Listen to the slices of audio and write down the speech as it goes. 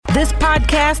This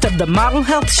podcast of the Model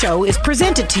Health Show is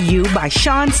presented to you by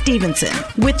Sean Stevenson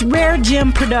with Rare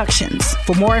Gem Productions.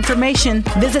 For more information,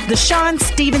 visit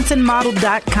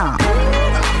theSeanStevensonModel.com.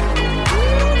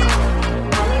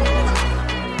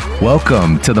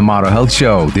 Welcome to the Model Health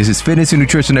Show. This is fitness and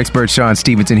nutrition expert Sean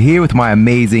Stevenson here with my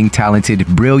amazing, talented,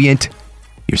 brilliant,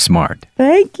 you're smart.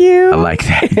 Thank you. I like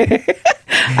that.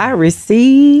 I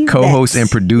receive co-host and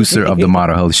producer of the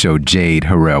Model Health Show, Jade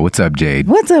Harrell. What's up, Jade?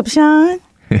 What's up, Sean?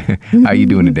 How you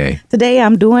doing today? Today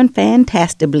I'm doing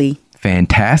fantastically.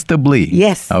 Fantastically?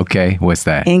 Yes. Okay, what's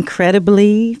that?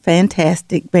 Incredibly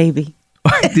fantastic, baby.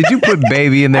 Did you put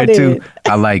baby in there too?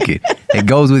 I like it. It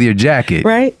goes with your jacket.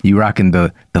 Right. You rocking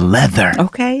the leather.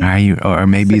 Okay. Are you, or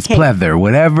maybe it's pleather,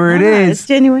 whatever it is. It's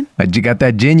genuine. But you got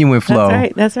that genuine flow.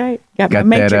 That's right. Got my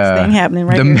Matrix thing happening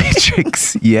right the here. The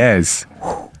Matrix, yes.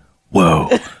 Whoa.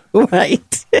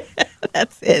 Right.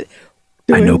 That's it.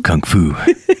 I know Kung Fu.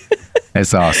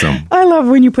 That's awesome. I love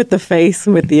when you put the face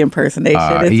with the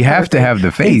impersonation. You have to have the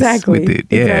face with it.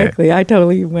 Yeah. Exactly. I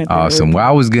totally went there. Awesome. Well,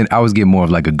 I was getting more of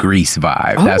like a Grease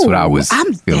vibe. That's what I was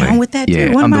feeling. I'm down with that too.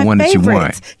 Yeah, one I'm of the my one favorites. that you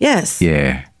want. Yes.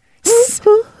 Yeah.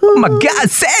 Oh my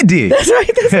God, Sandy. That's right.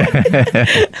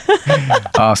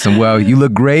 Awesome. Well, you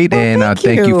look great, and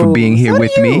thank you for being here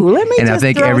with me. Let me and just I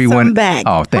think throw everyone. some back.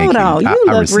 Oh, thank Hold you. on. You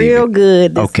I look real it.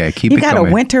 good. Okay, keep it coming. You got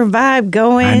a winter vibe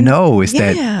going. I know. It's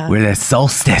yeah. we're that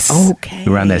solstice. Okay.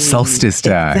 We're around that solstice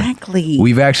time. Exactly.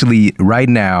 We've actually right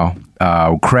now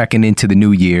cracking into the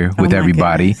new year with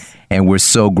everybody, goodness. And we're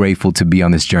so grateful to be on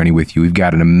this journey with you. We've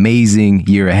got an amazing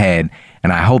year ahead.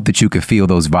 And I hope that you can feel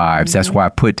those vibes. Mm-hmm. That's why I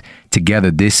put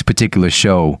together this particular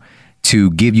show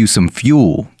to give you some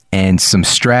fuel and some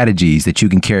strategies that you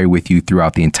can carry with you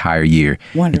throughout the entire year.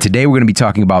 Wonderful. And today we're going to be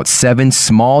talking about 7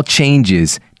 small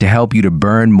changes to help you to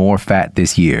burn more fat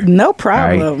this year. No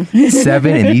problem. Right?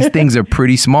 7, and these things are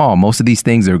pretty small. Most of these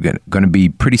things are going to be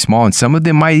pretty small, and some of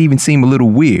them might even seem a little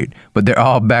weird, but they're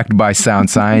all backed by sound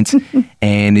science,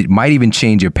 and it might even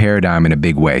change your paradigm in a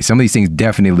big way. Some of these things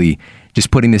definitely just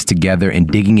putting this together and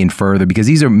digging in further, because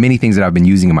these are many things that I've been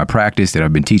using in my practice, that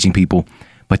I've been teaching people,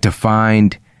 but to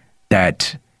find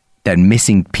that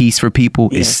missing piece for people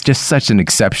is just such an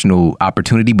exceptional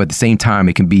opportunity, but at the same time,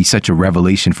 it can be such a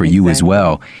revelation for you as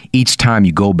well. Each time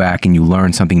you go back and you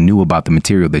learn something new about the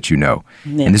material that you know.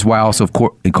 Yeah. And this is why I also,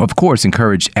 of course,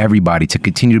 encourage everybody to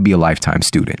continue to be a lifetime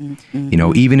student. Mm-hmm. You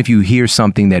know, even if you hear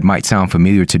something that might sound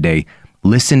familiar today,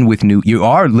 you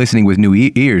are listening with new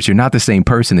ears. You're not the same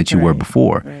person that you were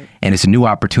before. Right. And it's a new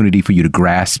opportunity for you to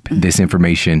grasp this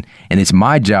information. And it's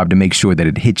my job to make sure that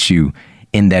it hits you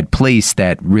in that place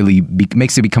that really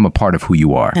makes it become a part of who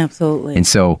you are. Absolutely. And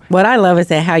so what I love is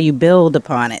that how you build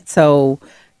upon it. So,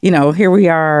 you know, here we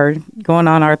are going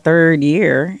on our 3rd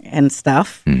year and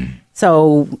stuff.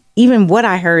 So even what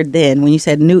I heard then when you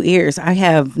said new ears, I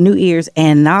have new ears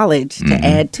and knowledge to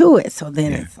add to it. So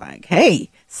then it's like, hey,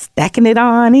 stacking it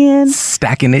on in.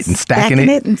 Stacking it and stacking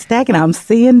it. And stacking. I'm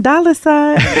seeing dollar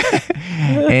signs.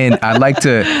 And I'd like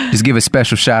to just give a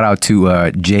special shout out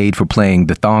to Jade for playing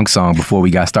the thong song before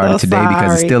we got started today,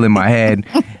 because it's still in my head.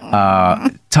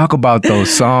 Talk about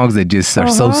those songs that just are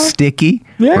so sticky,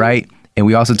 right? And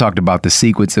we also talked about the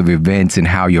sequence of events and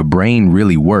how your brain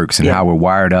really works and how we're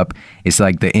wired up. It's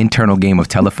like the internal game of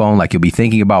telephone. Like, you'll be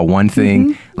thinking about one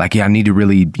thing, like, I need to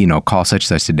really, call such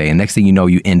today. And next thing you know,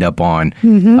 you end up on,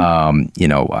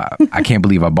 I can't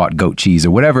believe I bought goat cheese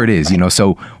or whatever it is,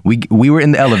 So we were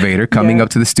in the elevator coming up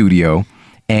to the studio,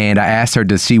 and I asked her,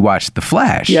 does she watch The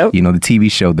Flash? Yep. The TV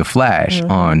show The Flash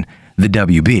on the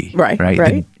WB, right?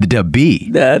 The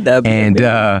WB. The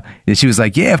WB. And she was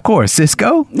like, yeah, of course,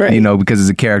 Cisco, because there's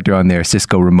a character on there,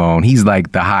 Cisco Ramon. He's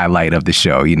like the highlight of the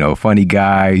show, funny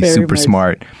guy, super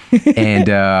smart. And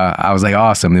I was like,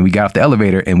 awesome. And we got off the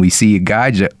elevator and we see a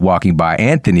guy walking by,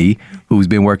 Anthony, who's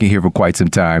been working here for quite some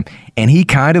time. And he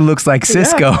kind of looks like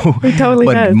Cisco, he totally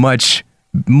but does. much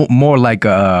more like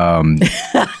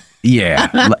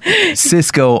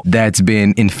Cisco that's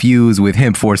been infused with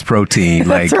hemp force protein.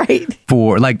 Like, that's right.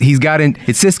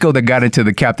 It's Cisco that got into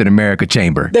the Captain America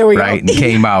chamber. There we go. And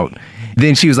came out.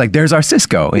 Then she was like, there's our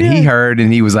Cisco. And he heard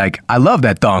and he was like, I love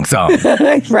that thong song.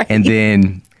 Right. And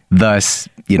then thus,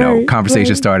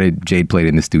 conversation started. Jade played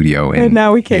in the studio. And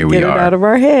now we can't get it out of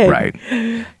our head. Right.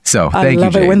 So thank you, I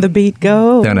love Jade. it when the beat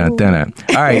goes. Dun-na.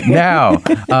 All right, now,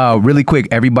 really quick,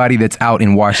 everybody that's out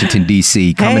in Washington,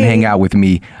 D.C., come and hang out with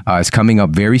me. It's coming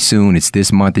up very soon. It's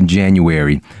this month in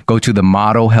January. Go to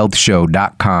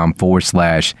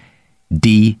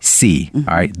themodelhealthshow.com/DC.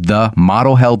 All right,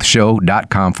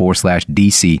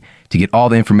 themodelhealthshow.com/DC. to get all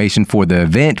the information for the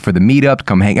event, for the meetup.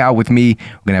 Come hang out with me.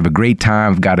 We're going to have a great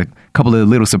time. I've got a couple of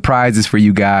little surprises for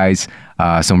you guys.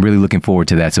 So I'm really looking forward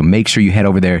to that. So make sure you head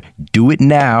over there. Do it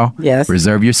now. Yes.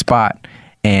 Reserve your spot.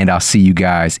 And I'll see you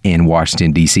guys in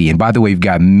Washington, D.C. And by the way, we've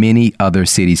got many other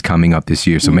cities coming up this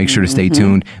year. So make sure to stay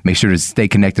tuned. Make sure to stay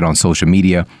connected on social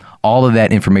media. All of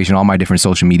that information, all my different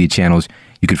social media channels,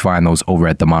 you can find those over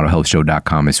at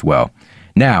themodelhealthshow.com as well.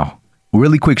 Now,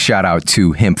 really quick shout out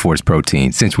to Hemp Force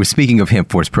Protein. Since we're speaking of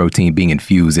Hemp Force Protein being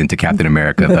infused into Captain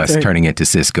America, thus turning into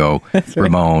Cisco,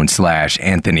 Ramon /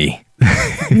 Anthony.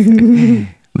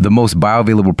 The most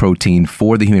bioavailable protein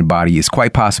for the human body is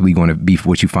quite possibly going to be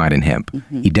what you find in hemp.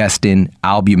 Edestin,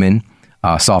 albumin,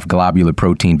 soft globular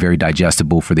protein, very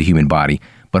digestible for the human body.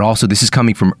 But also this is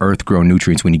coming from earth-grown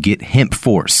nutrients when you get Hemp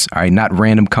Force, all right? Not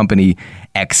random company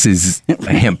X's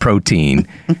hemp protein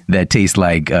that tastes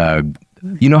like,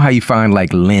 you know how you find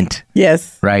like lint?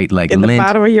 Yes. Right? Like in lint. the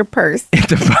bottom of your purse. At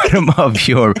the bottom of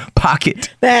your pocket.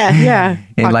 Yeah.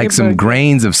 And like some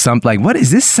grains of something. Like, what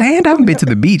is this, sand? I haven't been to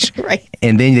the beach. Right.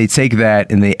 And then they take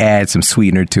that and they add some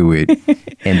sweetener to it.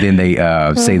 And then they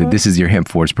say that this is your Hemp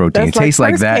Force protein. That's it tastes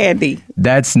like that. Candy.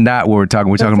 That's not what we're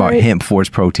talking. We're talking about Hemp Force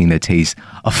protein that tastes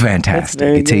fantastic.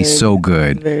 It tastes so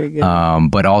good. Very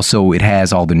good. But also it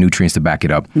has all the nutrients to back it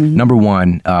up. Number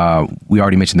one, we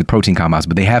already mentioned the protein compounds,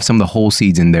 but they have some of the whole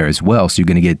seeds in there as well. So you're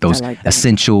going to get those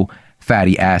essential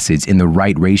fatty acids in the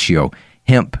right ratio.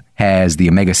 Hemp has the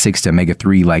omega-6 to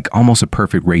omega-3, like almost a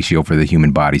perfect ratio for the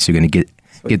human body. So you're going to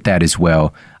get that as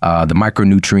well. The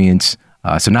micronutrients.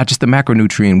 So not just the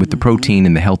macronutrient with the protein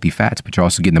and the healthy fats, but you're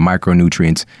also getting the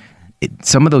micronutrients.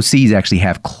 Some of those seeds actually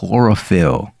have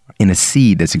chlorophyll in a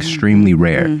seed that's extremely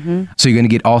rare. So you're going to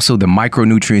get also the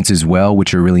micronutrients as well,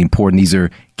 which are really important. These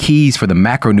are keys for the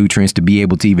macronutrients to be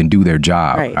able to even do their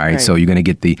job. Right. So you're going to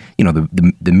get the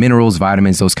minerals,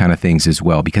 vitamins, those kind of things as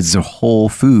well, because it's a whole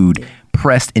food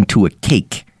pressed into a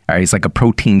cake. All right, it's like a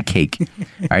protein cake.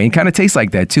 All right, it kind of tastes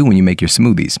like that too when you make your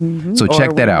smoothies. So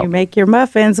check that out. You make your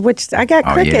muffins, which I got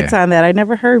crickets on that. I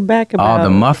never heard back about. Oh, the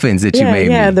muffins that you made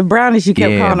me. Yeah, the brownies you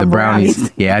kept calling them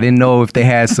brownies. Yeah, I didn't know if they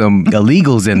had some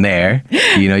illegals in there.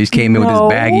 You just came in with this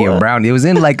baggie of brownies. It was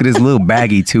in like this little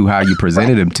baggie too, how you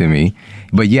presented them to me.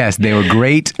 But yes, they were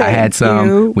great. I had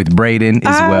some with Braden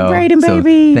as well. Braden, so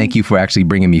baby. Thank you for actually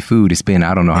bringing me food. It's been,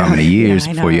 I don't know how many years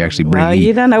before you actually bring me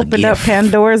you done opened up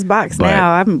Pandora's box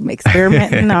now. I'm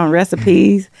experimenting on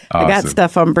recipes. Awesome. I got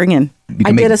stuff I'm bringing.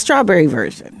 I did a strawberry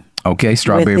version. Okay,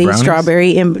 strawberry with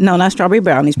brownies? Not strawberry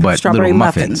brownies, but strawberry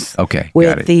muffins. Okay, with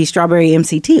got it. the strawberry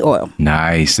MCT oil.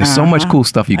 Nice. There's so much cool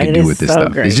stuff you can do with this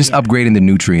stuff. Great, it's just upgrading the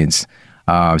nutrients.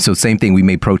 So same thing, we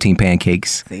made protein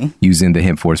pancakes using the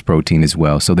Hemp Force protein as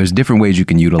well. So there's different ways you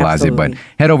can utilize it, but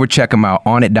head over, check them out,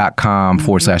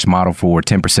 onnit.com/model for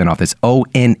 10% off. That's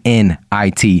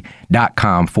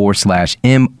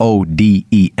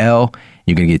onnit.com/MODEL.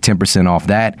 You're going to get 10% off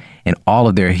that and all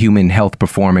of their human health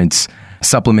performance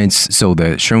supplements. So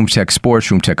the Shroom Tech Sport,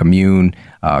 Shroom Tech Immune,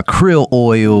 krill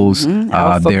oils,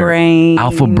 Alpha Brain.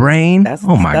 Alpha Brain. That's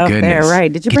oh my goodness. There,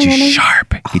 right. Did you bring any?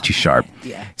 Get you sharp.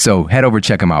 Yeah. So head over,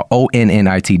 check them out.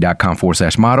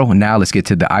 onnit.com/model. Now let's get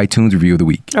to the iTunes review of the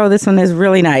week. Oh, this one is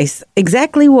really nice.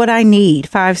 Exactly what I need.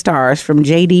 5 stars from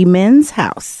JD Men's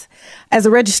House. As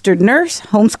a registered nurse,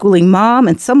 homeschooling mom,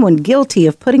 and someone guilty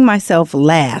of putting myself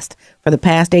last for the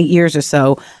past 8 years or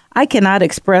so, I cannot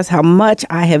express how much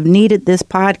I have needed this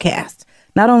podcast.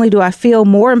 Not only do I feel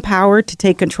more empowered to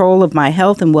take control of my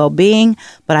health and well-being,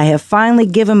 but I have finally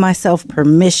given myself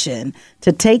permission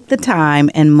to take the time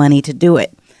and money to do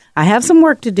it. I have some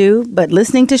work to do, but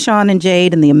listening to Sean and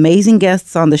Jade and the amazing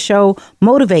guests on the show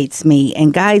motivates me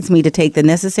and guides me to take the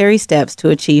necessary steps to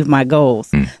achieve my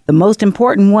goals. The most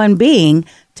important one being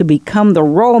to become the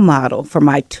role model for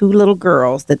my 2 little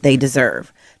girls that they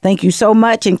deserve. Thank you so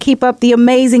much and keep up the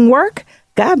amazing work.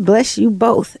 God bless you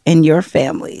both and your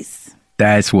families.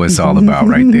 That's what it's all about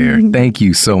right there. Thank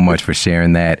you so much for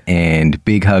sharing that. And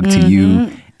big hug to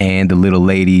you and the little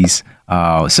ladies.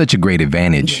 Such a great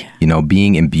advantage,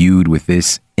 being imbued with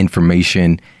this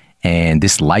information and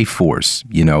this life force,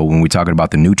 when we're talking about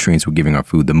the nutrients we're giving our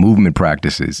food, the movement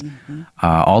practices,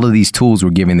 all of these tools we're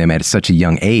giving them at such a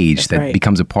young age that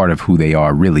becomes a part of who they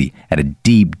are really at a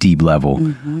deep, deep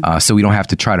level. So we don't have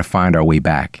to try to find our way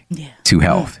back to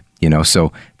health.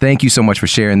 So thank you so much for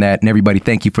sharing that. And everybody,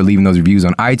 thank you for leaving those reviews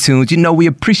on iTunes. We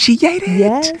appreciate it.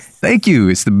 Yes. Thank you.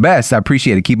 It's the best. I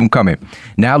appreciate it. Keep them coming.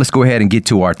 Now let's go ahead and get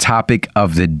to our topic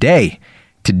of the day.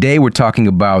 Today, we're talking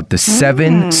about the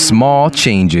 7 small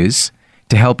changes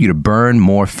to help you to burn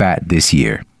more fat this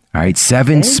year. All right.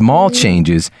 7 small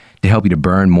changes to help you to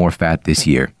burn more fat this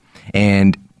year.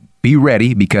 And be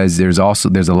ready because there's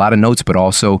a lot of notes, but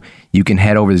also you can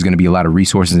head over. There's going to be a lot of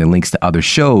resources and links to other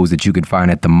shows that you can find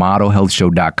at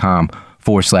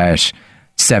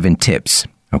themodelhealthshow.com/7 tips.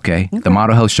 Okay.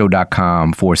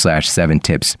 Themodelhealthshow.com/7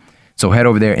 tips. So head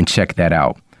over there and check that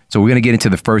out. So we're going to get into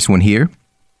the first one here.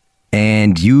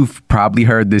 And you've probably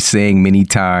heard this saying many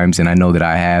times, and I know that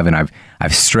I have, and I've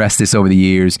stressed this over the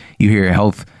years. You hear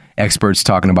health experts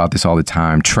talking about this all the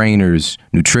time, trainers,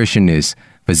 nutritionists,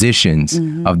 physicians,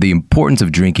 of the importance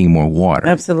of drinking more water.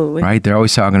 Absolutely. Right? They're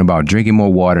always talking about drinking more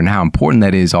water and how important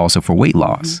that is also for weight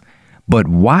loss. But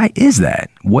why is that?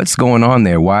 What's going on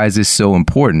there? Why is this so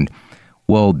important?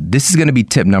 Well, this is going to be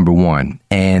tip number 1,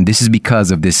 and this is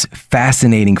because of this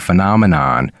fascinating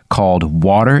phenomenon called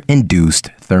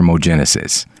water-induced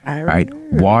thermogenesis. Right?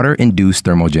 Water-induced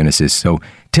thermogenesis. So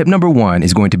tip number 1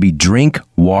 is going to be drink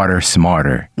water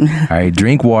smarter. Right?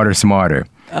 Drink water smarter.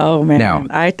 Oh man! Now,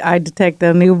 I detect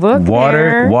a new book.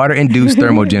 Water-induced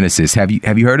thermogenesis. Have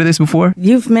you heard of this before?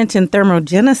 You've mentioned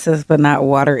thermogenesis, but not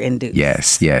water-induced.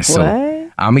 Yes. What?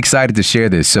 So I'm excited to share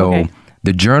this. So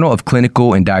the Journal of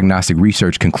Clinical and Diagnostic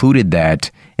Research concluded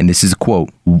that, and this is a quote,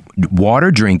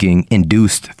 water drinking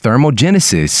induced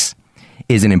thermogenesis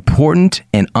is an important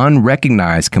and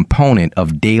unrecognized component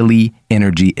of daily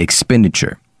energy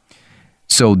expenditure.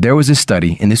 So there was a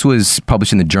study, and this was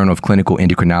published in the Journal of Clinical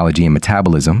Endocrinology and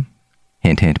Metabolism,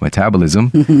 hint, hint, metabolism,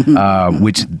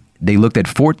 which they looked at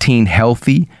 14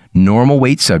 healthy, normal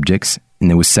weight subjects,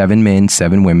 and there was 7 men,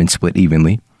 7 women split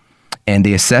evenly. And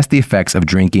they assessed the effects of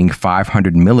drinking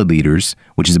 500 milliliters,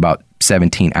 which is about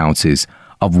 17 ounces,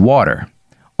 of water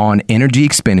on energy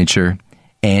expenditure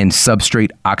and substrate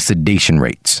oxidation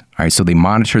rates. All right, so they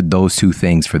monitored those 2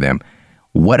 things for them.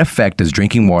 What effect does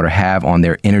drinking water have on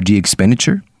their energy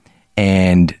expenditure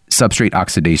and substrate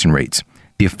oxidation rates?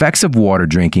 The effects of water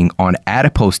drinking on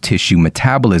adipose tissue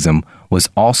metabolism was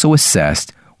also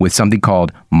assessed with something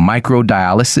called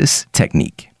microdialysis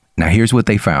technique. Now, here's what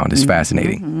they found. It's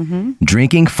fascinating.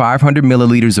 Drinking 500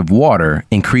 milliliters of water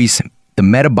increased the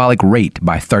metabolic rate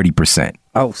by 30%.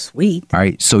 Oh, sweet. All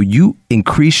right. So you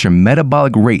increase your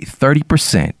metabolic rate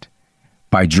 30%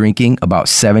 by drinking about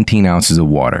 17 ounces of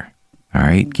water. All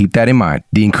right. Keep that in mind.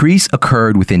 The increase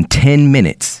occurred within 10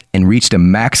 minutes and reached a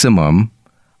maximum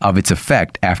of its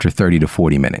effect after 30 to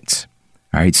 40 minutes.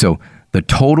 All right. So the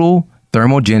total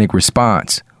thermogenic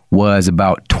response was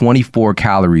about 24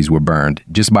 calories were burned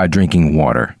just by drinking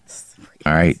water.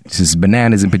 All right. This is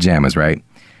bananas in pajamas, right?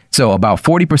 So about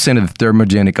 40% of the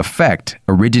thermogenic effect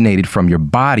originated from your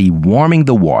body warming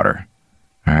the water.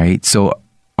 All right. So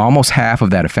almost half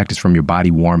of that effect is from your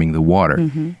body warming the water.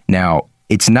 Now,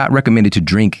 it's not recommended to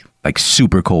drink like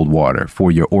super cold water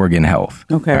for your organ health.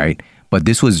 Okay. Right. But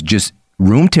this was just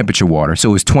room temperature water.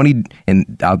 So it was 20,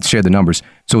 and I'll share the numbers.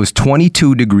 So it was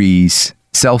 22 degrees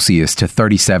Celsius to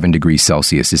 37 degrees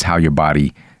Celsius is how your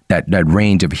body, that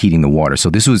range of heating the water. So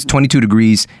this was 22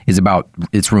 degrees is about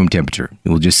its room temperature.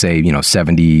 We'll just say,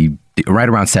 70, right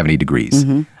around 70 degrees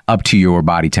up to your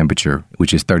body temperature,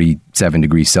 which is 37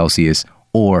 degrees Celsius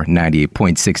or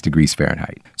 98.6 degrees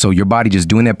Fahrenheit. So your body just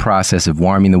doing that process of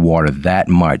warming the water that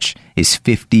much is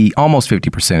almost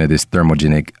 50% of this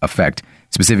thermogenic effect.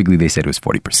 Specifically, they said it was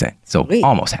 40%. So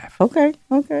almost half. Okay.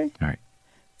 All right.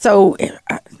 So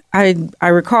I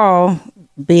recall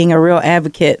being a real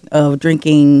advocate of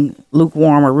drinking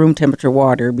lukewarm or room temperature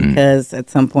water because at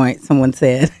some point someone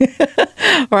said,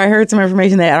 or I heard some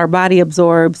information that our body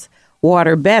absorbs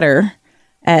water better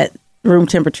at room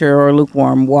temperature or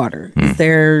lukewarm water. Is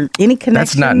there any connection?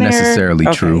 That's not necessarily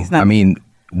true. I mean,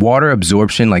 water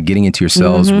absorption, like getting into your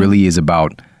cells, really is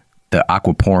about the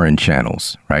aquaporin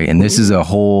channels, right? And this is a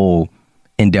whole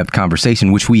in-depth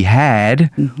conversation, which we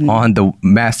had on the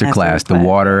masterclass, the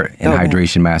water and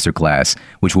hydration masterclass,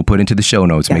 which we'll put into the show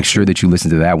notes. Make sure that you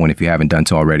listen to that one if you haven't done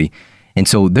so already. And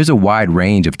so there's a wide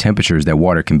range of temperatures that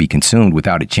water can be consumed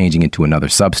without it changing into another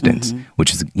substance,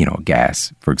 which is, a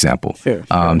gas, for example. Sure.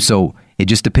 So it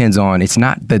just depends on, it's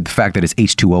not the fact that it's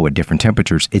H2O at different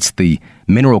temperatures, it's the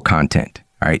mineral content.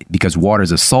 All right, because water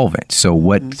is a solvent. So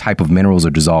what type of minerals are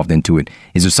dissolved into it?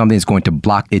 Is there something that's going to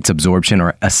block its absorption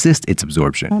or assist its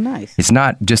absorption? Oh, nice. It's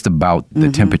not just about the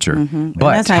temperature.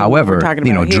 But however,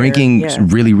 drinking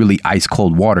really, really ice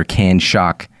cold water can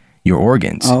shock your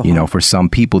organs. For some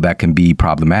people that can be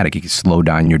problematic. It can slow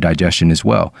down your digestion as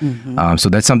well. So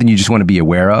that's something you just want to be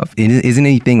aware of. It isn't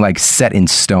anything like set in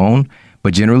stone,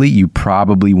 but generally you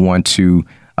probably want to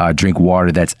drink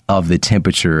water that's of the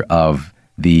temperature of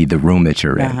the room that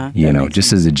you're in,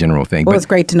 just as a general thing. Well, it's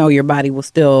great to know your body will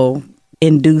still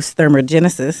induce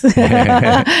thermogenesis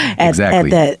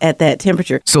at that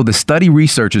temperature. So the study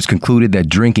researchers concluded that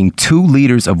drinking 2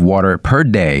 liters of water per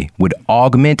day would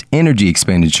augment energy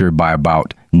expenditure by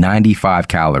about 95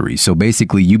 calories. So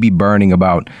basically, you'd be burning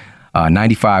about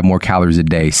 95 more calories a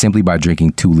day simply by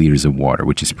drinking 2 liters of water,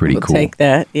 which is pretty cool. Take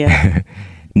that, yeah.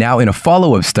 Now, in a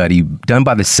follow-up study done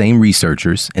by the same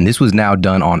researchers, and this was now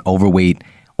done on overweight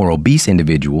or obese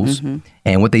individuals,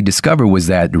 and what they discovered was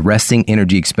that resting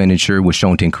energy expenditure was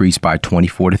shown to increase by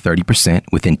 24 to 30%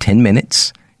 within 10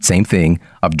 minutes, same thing,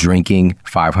 of drinking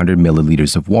 500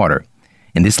 milliliters of water.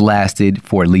 And this lasted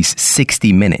for at least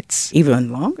 60 minutes.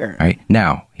 Even longer. Right.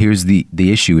 Now, here's the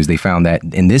issue is they found that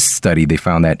in this study, they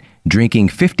found that drinking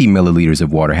 50 milliliters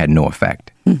of water had no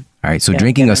effect. All right. So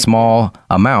drinking a small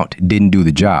amount didn't do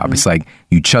the job. It's like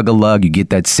you chug a lug, you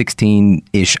get that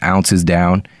 16-ish ounces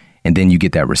down, and then you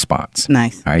get that response.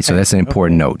 Nice. All right. So that's an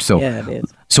important note. So, yeah, it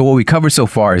is. So what we covered so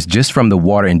far is just from the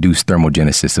water-induced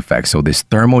thermogenesis effect. So this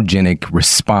thermogenic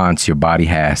response your body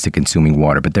has to consuming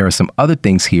water. But there are some other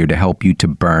things here to help you to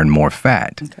burn more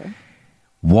fat. Okay.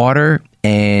 Water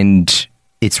and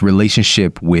its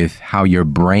relationship with how your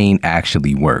brain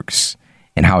actually works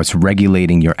and how it's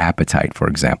regulating your appetite, for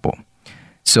example.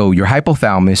 So your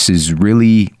hypothalamus is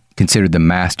really considered the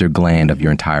master gland of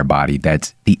your entire body.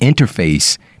 That's the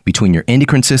interface between your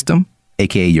endocrine system,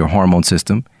 aka your hormone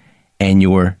system, and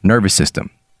your nervous system,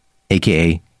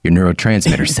 aka your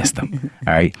neurotransmitter system.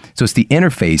 All right. So it's the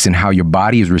interface and how your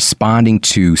body is responding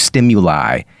to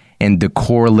stimuli and the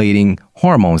correlating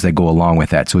hormones that go along with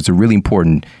that. So it's a really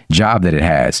important job that it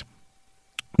has.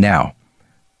 Now,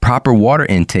 proper water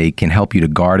intake can help you to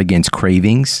guard against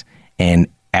cravings and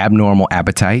abnormal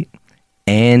appetite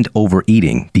and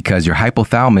overeating because your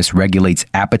hypothalamus regulates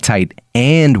appetite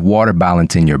and water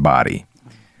balance in your body.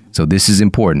 So this is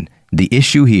important. The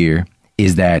issue here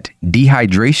is that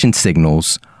dehydration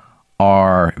signals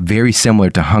are very similar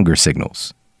to hunger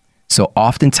signals. So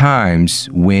oftentimes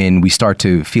when we start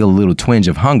to feel a little twinge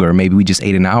of hunger, maybe we just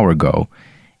ate an hour ago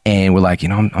and we're like,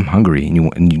 I'm hungry and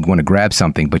you want to grab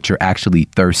something, but you're actually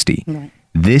thirsty. Right.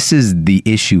 This is the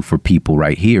issue for people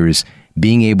right here is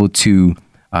being able to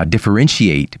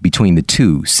differentiate between the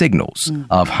two signals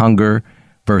of hunger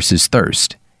versus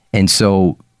thirst. And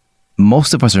so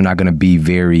most of us are not going to be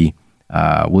very,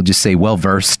 we'll just say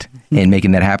well-versed in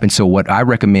making that happen. So what I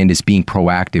recommend is being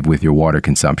proactive with your water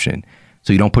consumption.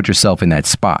 So you don't put yourself in that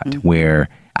spot where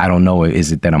I don't know,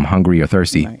 is it that I'm hungry or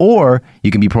thirsty? Right. Or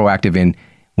you can be proactive in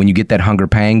when you get that hunger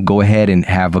pang, go ahead and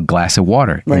have a glass of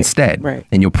water instead. Right.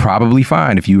 And you'll probably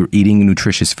find if you're eating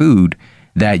nutritious food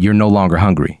that you're no longer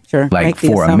hungry. Sure. Like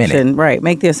for a minute. Right.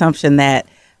 Make the assumption that,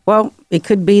 well, it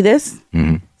could be this.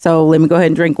 So let me go ahead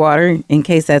and drink water in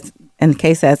case that's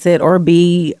it, or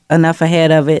be enough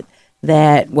ahead of it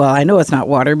that, well, I know it's not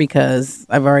water because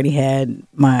I've already had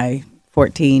my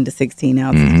 14 to 16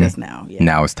 ounces just now. Yeah.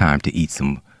 Now it's time to eat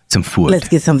some food. Let's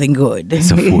get something good.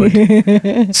 Some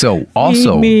food. So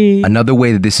also, another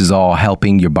way that this is all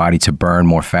helping your body to burn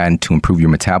more fat and to improve your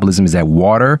metabolism is that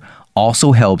water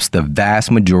also helps the vast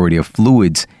majority of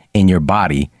fluids in your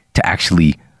body to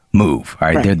actually move. All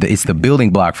right. It's the building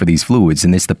block for these fluids,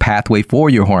 and it's the pathway for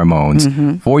your hormones,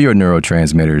 for your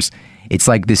neurotransmitters. It's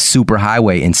like this super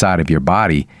highway inside of your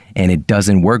body, and it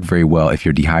doesn't work very well if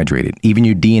you're dehydrated. Even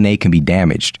your DNA can be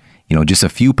damaged. You know, just a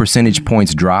few percentage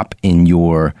points drop in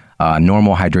your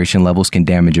normal hydration levels can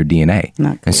damage your DNA.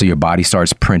 And so your body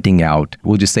starts printing out,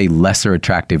 we'll just say, lesser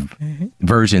attractive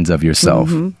versions of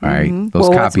yourself. All right. Those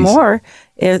copies. What's more,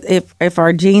 if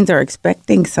our genes are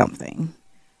expecting something,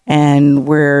 and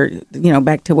we're,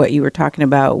 back to what you were talking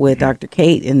about with Dr.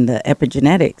 Kate in the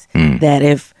epigenetics, that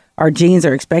if our genes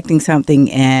are expecting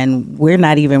something and we're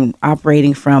not even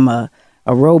operating from a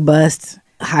robust,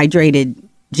 hydrated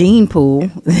gene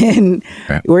pool, then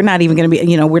we're not even going to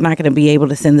be, we're not going to be able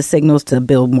to send the signals to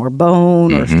build more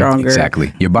bone or stronger.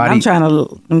 Exactly. Your body. I'm trying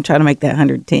to make that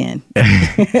 110.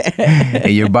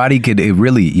 And your body could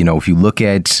really, if you look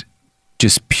at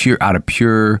just out of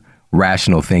pure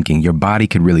rational thinking, your body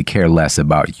could really care less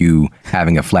about you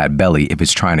having a flat belly if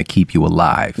it's trying to keep you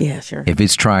alive. Yeah, sure. If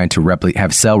it's trying to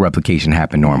have cell replication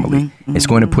happen normally, it's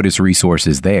going to put its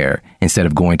resources there instead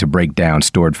of going to break down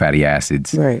stored fatty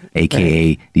acids,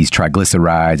 aka these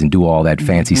triglycerides, and do all that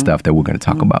fancy stuff that we're going to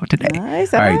talk about today.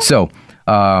 Nice. All right. So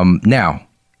now,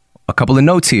 a couple of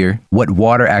notes here. What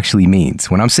water actually means.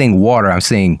 When I'm saying water, I'm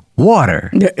saying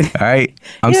water. All right.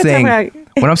 When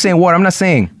I'm saying water, I'm not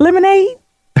saying lemonade.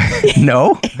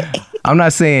 No, I'm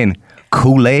not saying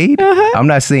Kool-Aid. I'm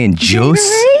not saying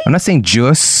juice. I'm not saying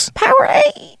juice.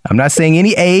 Powerade. I'm not saying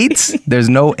any AIDS. There's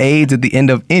no AIDS at the end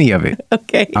of any of it.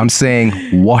 Okay. I'm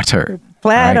saying water.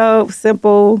 Flat out,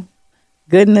 simple,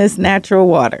 goodness, natural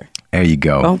water. There you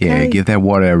go. Okay. Yeah, give that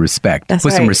water a respect.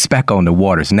 Put some respect on the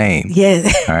water's name.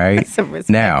 Yes. All right. Some respect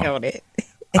now, on it.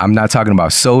 I'm not talking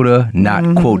about soda, not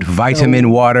quote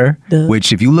vitamin water,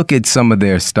 which if you look at some of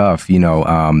their stuff,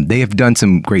 they have done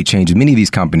some great changes. Many of these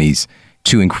companies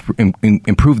to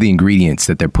improve the ingredients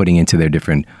that they're putting into their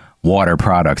different water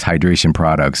products, hydration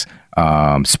products,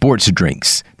 sports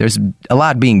drinks. There's a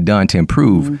lot being done to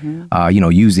improve,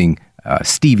 using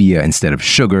stevia instead of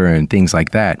sugar and things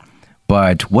like that.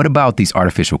 But what about these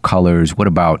artificial colors? What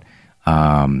about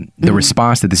the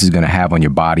response that this is going to have on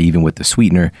your body, even with the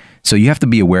sweetener? So you have to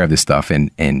be aware of this stuff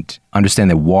and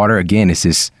understand that water, again, is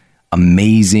this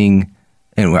amazing,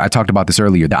 and I talked about this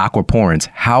earlier, the aquaporins.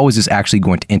 How is this actually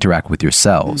going to interact with your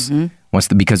cells?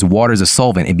 Because water is a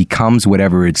solvent, it becomes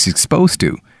whatever it's exposed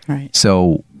to. Right.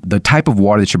 So the type of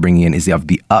water that you're bringing in is of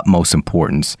the utmost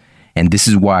importance. And this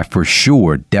is why, for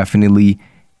sure, definitely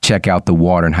check out the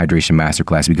Water and Hydration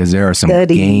Masterclass, because there are some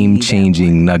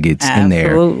game-changing nuggets in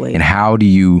there. And how do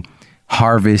you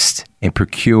harvest and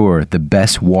procure the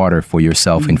best water for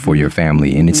yourself and for your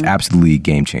family? And it's absolutely a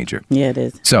game changer. Yeah, it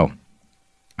is. So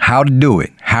how to do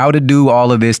it, how to do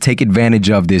all of this, take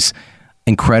advantage of this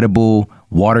incredible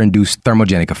water-induced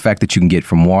thermogenic effect that you can get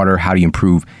from water. How do you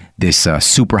improve this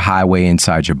super highway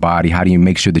inside your body? How do you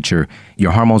make sure that your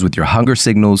hormones with your hunger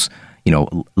signals,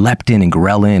 leptin and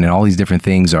ghrelin and all these different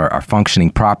things are functioning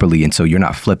properly, and so you're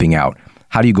not flipping out?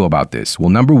 How do you go about this? Well,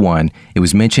 number one, it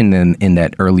was mentioned in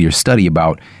that earlier study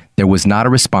about there was not a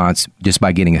response just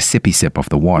by getting a sippy sip of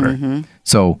the water.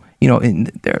 So,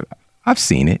 I've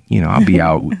seen it. I'll be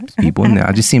out with people and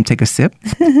I just see them take a sip.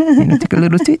 Take a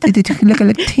little sip. They take like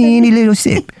a teeny little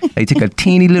sip. They take a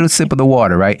teeny little sip of the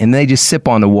water, right? And they just sip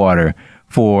on the water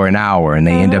for an hour, and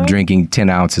they end up drinking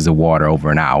 10 ounces of water over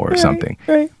an hour or something.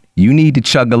 Right. You need to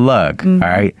chug a lug, all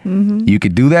right? You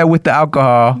could do that with the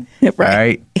alcohol, all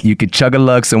right? You could chug a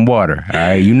lug some water, all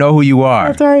right? You know who you are.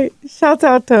 That's right. Shouts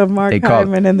out to Mark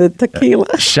Hyman and the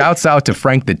tequila. Shouts out to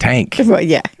Frank the Tank.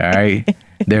 Yeah. All right?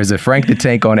 There's a Frank the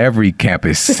Tank on every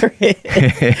campus.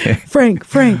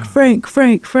 Frank.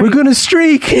 We're going to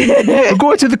streak. We're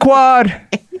going to the quad.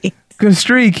 We're going to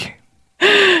streak.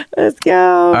 Let's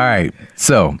go. All right.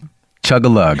 So, chug a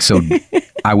lug. So,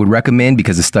 I would recommend,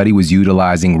 because the study was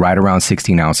utilizing right around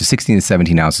 16 to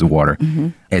 17 ounces of water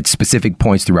at specific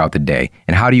points throughout the day.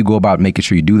 And how do you go about making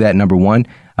sure you do that? Number one,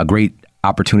 a great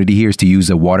opportunity here is to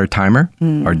use a water timer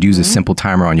or use a simple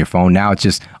timer on your phone. Now it's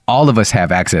just all of us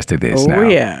have access to this now.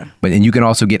 Yeah. And you can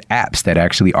also get apps that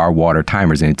actually are water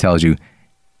timers, and it tells you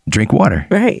drink water.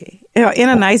 Right. In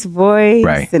a nice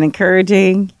voice and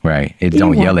encouraging. Right. It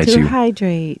don't yell at you.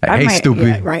 Hydrate. Like, hey, stupid.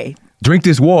 Yeah, right. Drink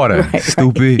this water,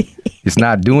 stupid. It's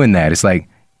not doing that. It's like,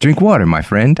 drink water, my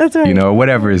friend. That's right.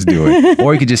 Whatever it's doing.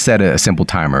 Or you could just set a simple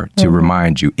timer to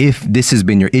remind you if this has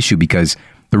been your issue, because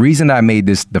the reason I made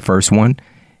this the first one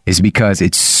is because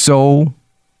it's so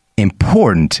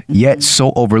important, yet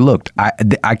so overlooked.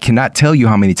 I cannot tell you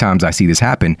how many times I see this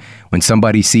happen when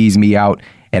somebody sees me out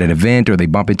at an event or they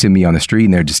bump into me on the street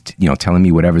and they're just, telling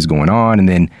me whatever's going on. And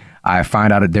then I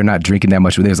find out that they're not drinking that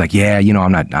much. It's like, yeah, I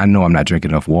know I'm not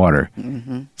drinking enough water.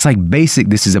 It's like basic.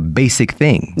 This is a basic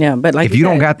thing. Yeah. But like if you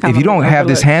don't have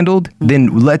this handled,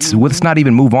 then let's not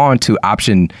even move on to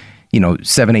option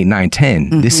 7, 8, 9,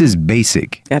 10. This is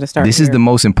basic. Gotta start this here. is the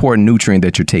most important nutrient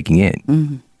that you're taking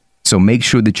in. So make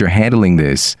sure that you're handling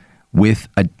this with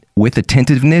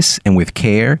attentiveness and with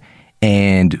care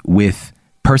and with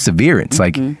perseverance.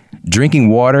 Like drinking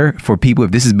water for people,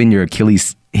 if this has been your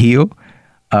Achilles heel,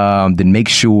 then make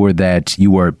sure that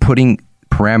you are putting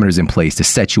parameters in place to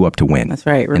set you up to win. That's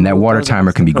right. And that water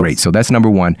timer can be great. So that's number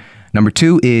one. Number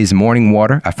two is morning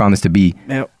water. I found this to be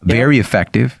very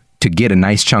effective to get a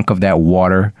nice chunk of that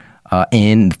water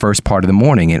in the first part of the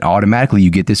morning. And automatically you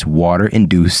get this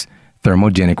water-induced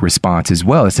thermogenic response as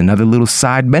well. It's another little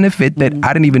side benefit that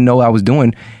I didn't even know I was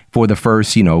doing for the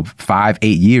first, 5,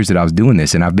 8 years that I was doing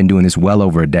this. And I've been doing this well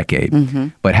over a decade.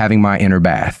 But having my inner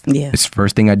bath. It's the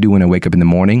first thing I do when I wake up in the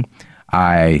morning.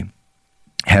 I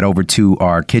head over to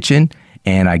our kitchen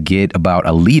and I get about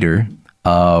a liter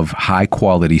of high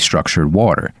quality structured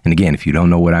water. And again, if you don't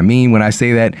know what I mean when I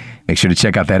say that, make sure to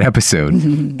check out that episode.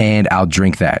 And I'll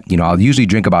drink that. I'll usually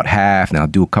drink about half, and I'll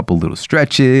do a couple little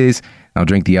stretches. I'll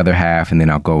drink the other half, and then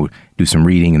I'll go do some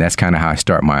reading. And that's kind of how I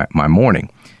start my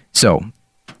morning. So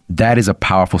that is a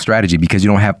powerful strategy because you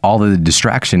don't have all of the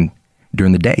distraction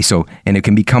during the day. So, and it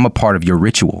can become a part of your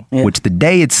ritual, which the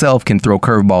day itself can throw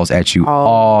curveballs at you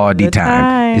all the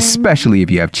time, especially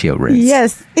if you have children.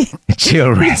 Yes.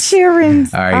 Children. Children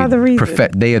are the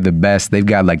reason. They are the best. They've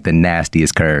got like the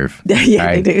nastiest curve. Yeah,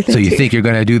 right? They do. So you think you're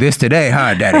going to do this today,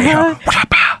 huh, Daddy?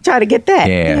 Try to get that.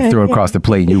 Yeah, throw it across the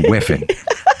plate and you're whiffing.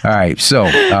 All right.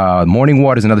 So morning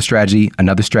water is another strategy.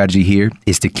 Another strategy here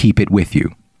is to keep it with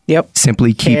you. Yep.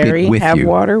 Simply keep it with have you. Have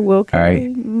water, will carry.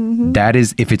 All right. That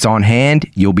is, if it's on hand,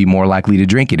 you'll be more likely to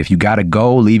drink it. If you got to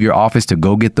go, leave your office to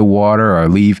go get the water or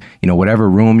leave, whatever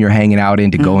room you're hanging out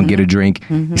in to go and get a drink,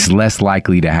 it's less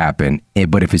likely to happen.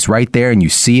 But if it's right there and you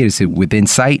see it, it's within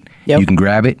sight, you can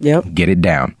grab it, get it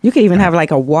down. You can even have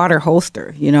like a water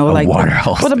holster, like water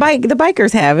holster. Well, the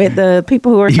bikers have it. The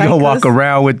people who are you gonna walk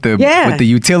around with the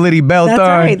utility belt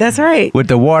on. That's right. With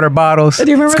the water bottles. Do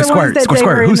you remember the ones that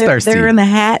squirt. Who's thirsty? They were in the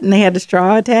hat and they had the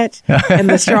straw attached, and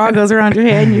the straw goes around your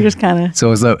head, and you just kind of.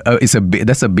 So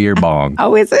that's a beer bong.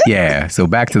 Oh, is it? Yeah. So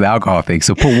back to the alcohol thing.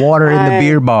 So put water in the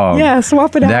beer bong. Yeah,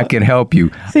 swap it out. That can help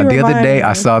you. The other day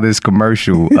I saw this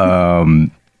commercial.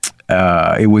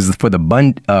 It was for the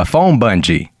foam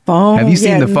bungee. Have you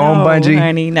seen the foam bungee?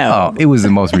 Honey, no. Oh, it was the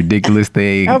most ridiculous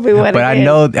thing. But I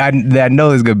know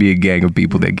there's gonna be a gang of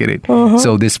people that get it.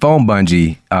 So this foam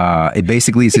bungee, it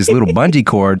basically is this little bungee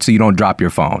cord so you don't drop your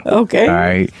phone. Okay. All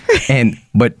right.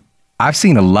 But I've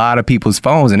seen a lot of people's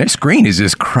phones and their screen is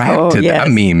just cracked. I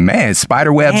mean, man,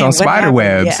 spider webs on spider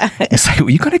webs. Yeah. It's like,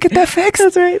 you gonna get that fixed?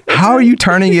 That's right. How are you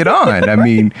turning it on? I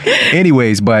mean,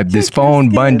 anyways, but this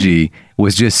phone bungee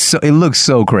was just it looks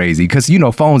so crazy because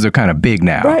phones are kind of big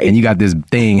now, and you got this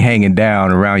thing hanging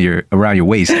down around your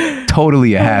waist.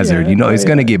 Totally a hazard. It's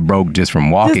gonna get broke just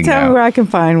from walking. Just tell me where I can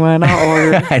find one. I'll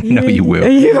order. I know you will.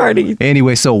 You already.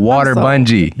 Anyway, so water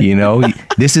bungee.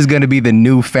 This is gonna be the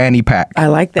new fanny pack. I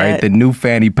like that. Right, the new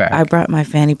fanny pack. I brought my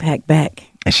fanny pack back.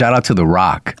 And shout out to The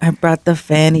Rock. I brought the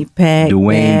fanny pack.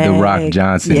 Dwayne The Rock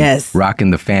Johnson. Yes.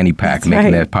 Rocking the fanny pack,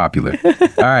 making that popular.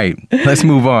 All right, let's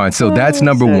move on. So that's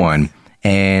number one.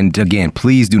 And again,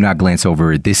 please do not glance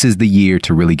over it. This is the year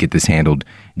to really get this handled.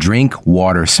 Drink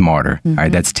water smarter. All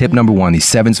right, that's tip number one. These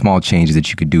 7 small changes that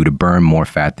you could do to burn more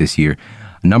fat this year.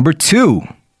 Number two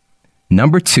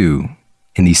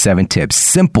in these 7 tips,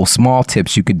 simple, small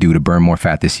tips you could do to burn more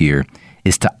fat this year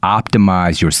is to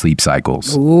optimize your sleep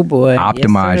cycles. Oh, boy.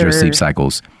 Optimize your sleep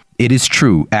cycles. It is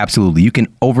true. Absolutely. You can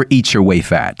overeat your way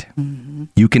fat.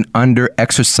 You can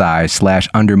under-exercise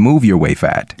 / under-move your way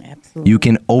fat. Absolutely. You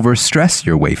can overstress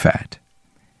your way fat.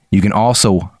 You can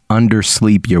also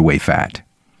undersleep your way fat.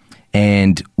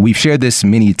 And we've shared this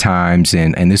many times,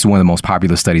 and this is one of the most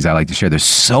popular studies I like to share. There's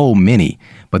so many,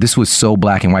 but this was so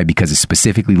black and white because it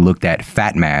specifically looked at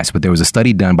fat mass. But there was a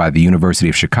study done by the University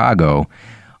of Chicago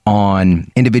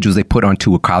on individuals they put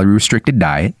onto a calorie-restricted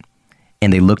diet,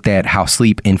 and they looked at how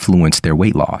sleep influenced their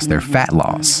weight loss, their fat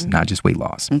loss, not just weight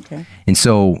loss. Okay. And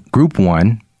so group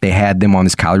 1, they had them on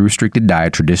this calorie-restricted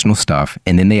diet, traditional stuff,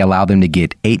 and then they allowed them to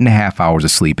get 8.5 hours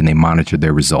of sleep, and they monitored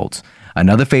their results.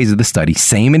 Another phase of the study,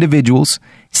 same individuals,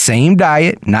 same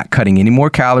diet, not cutting any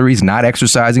more calories, not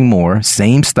exercising more,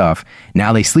 same stuff.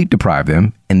 Now they sleep deprive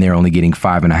them, and they're only getting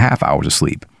 5.5 hours of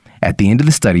sleep. At the end of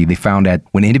the study, they found that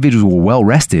when individuals were well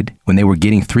rested, when they were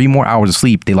getting 3 more hours of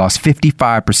sleep, they lost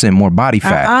 55% more body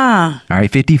fat. All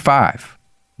right, 55.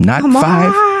 Not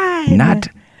 5.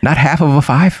 Not half of a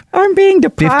 5. I'm being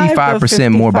deprived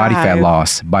 55% more body fat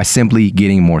loss by simply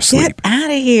getting more sleep. Get out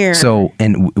of here. So,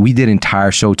 and we did an entire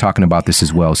show talking about this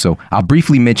as well. So I'll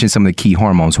briefly mention some of the key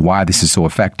hormones, why this is so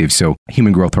effective. So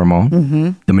human growth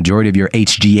hormone, the majority of your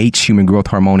HGH, human growth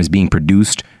hormone, is being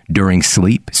produced during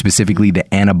sleep, specifically the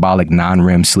anabolic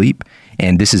non-REM sleep.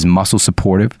 And this is muscle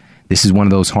supportive. This is one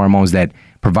of those hormones that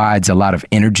provides a lot of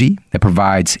energy, that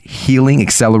provides healing,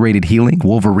 accelerated healing,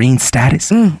 Wolverine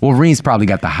status. Wolverine's probably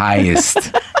got the highest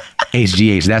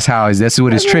HGH. That's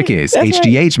what his trick is. That's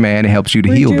HGH, man, it helps you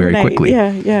to heal very quickly.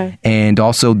 Yeah. And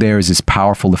also there is this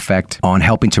powerful effect on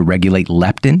helping to regulate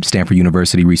leptin. Stanford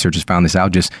University researchers found this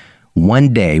out. Just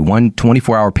one day,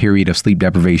 24-hour period of sleep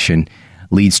deprivation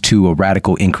leads to a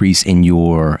radical increase in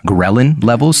your ghrelin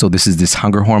levels. So this is this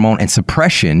hunger hormone, and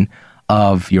suppression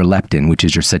of your leptin, which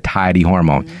is your satiety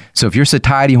hormone. So if your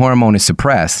satiety hormone is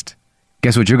suppressed,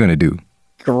 guess what you're going to do?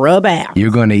 Grub out.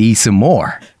 You're going to eat some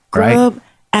more, right? Grub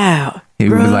out.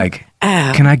 You're going to be like,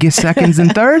 can I get seconds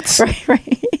and thirds?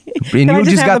 Right. And you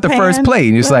just got the first plate.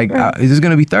 And you're just like, there's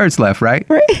going to be thirds left, right?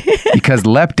 Because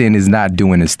leptin is not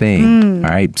doing its thing, all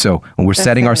right? So when we're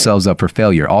setting ourselves up for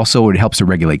failure. Also, it helps to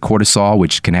regulate cortisol,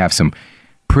 which can have some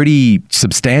pretty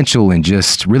substantial and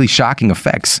just really shocking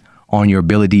effects on your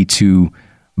ability to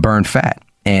burn fat.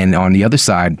 and on the other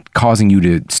side, causing you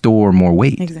to store more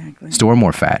weight, store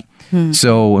more fat.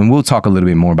 So, and we'll talk a little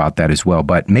bit more about that as well.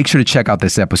 But make sure to check out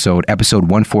this episode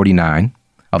 149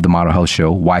 of the Model Health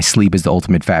Show, Why Sleep is the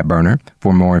Ultimate Fat Burner,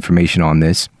 for more information on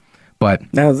this. But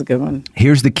that was a good one.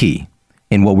 Here's the key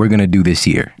in what we're going to do this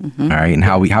year, all right, and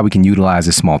how we can utilize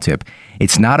this small tip.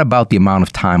 It's not about the amount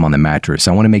of time on the mattress.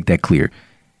 I want to make that clear.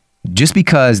 Just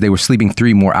because they were sleeping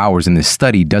 3 more hours in this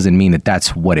study doesn't mean that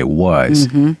that's what it was.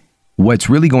 What's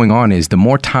really going on is the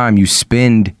more time you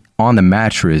spend on the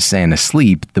mattress and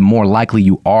asleep, the more likely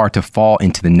you are to fall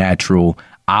into the natural,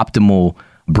 optimal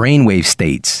brainwave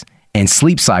states and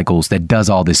sleep cycles that does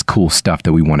all this cool stuff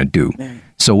that we want to do.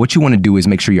 So what you want to do is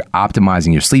make sure you're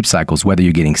optimizing your sleep cycles, whether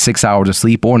you're getting 6 hours of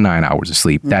sleep or 9 hours of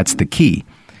sleep. That's the key.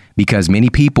 Because many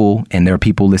people, and there are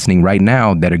people listening right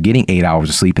now that are getting 8 hours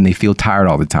of sleep and they feel tired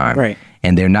all the time. Right.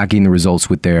 And they're not getting the results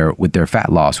with their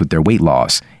fat loss, with their weight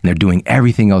loss. And they're doing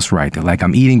everything else right. They're like,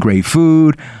 I'm eating great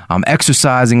food. I'm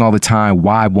exercising all the time.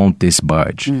 Why won't this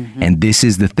budge? And this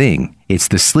is the thing. It's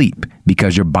the sleep,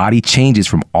 because your body changes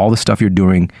from all the stuff you're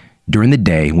doing during the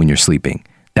day when you're sleeping.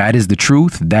 That is the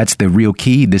truth. That's the real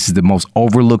key. This is the most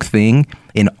overlooked thing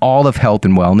in all of health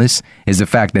and wellness, is the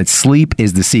fact that sleep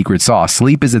is the secret sauce.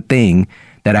 Sleep is a thing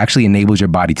that actually enables your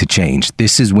body to change.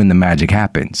 This is when the magic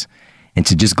happens. And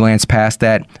to just glance past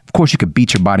that, of course, you could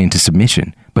beat your body into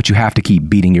submission, but you have to keep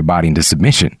beating your body into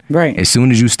submission. Right. As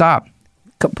soon as you stop,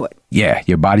 kaput. Yeah,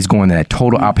 your body's going in that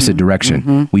total opposite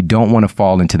direction. We don't want to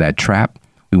fall into that trap.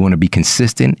 We want to be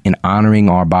consistent in honoring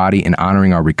our body and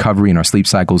honoring our recovery and our sleep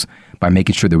cycles by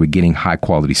making sure that we're getting high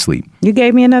quality sleep. You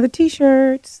gave me another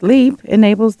t-shirt. Sleep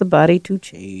enables the body to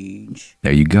change.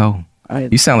 There you go.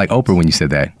 You sound like Oprah when you said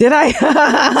that. Did I?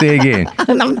 Say again.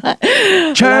 I'm not.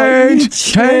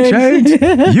 Change.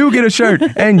 You get a shirt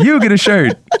and you get a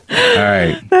shirt. All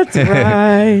right. That's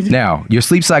right. Now, your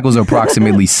sleep cycles are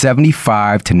approximately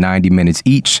 75 to 90 minutes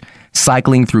each,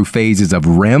 cycling through phases of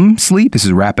REM sleep. This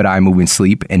is rapid eye movement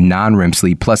sleep, and non-REM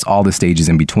sleep, plus all the stages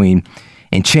in between.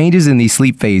 And changes in these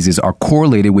sleep phases are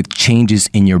correlated with changes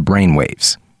in your brain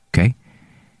waves. Okay.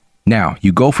 Now,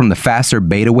 you go from the faster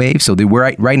beta wave. So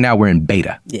right now we're in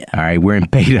beta. Yeah. All right. We're in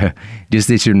beta. Just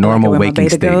it's your normal waking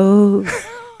state.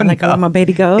 I like where my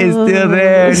beta goes. It's still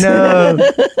there.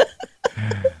 No.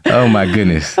 Oh, my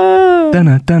goodness.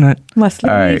 Dun-na. My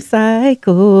sleep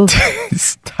cycle.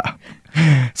 Stop.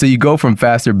 So you go from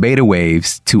faster beta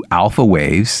waves to alpha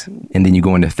waves, and then you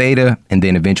go into theta, and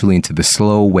then eventually into the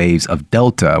slow waves of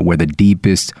delta, where the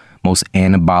deepest, most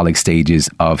anabolic stages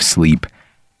of sleep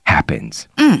happens.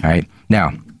 All right.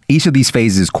 Now, each of these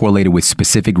phases is correlated with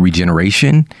specific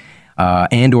regeneration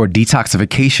and or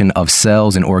detoxification of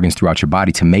cells and organs throughout your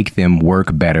body to make them work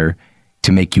better,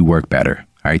 to make you work better.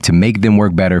 All right. To make them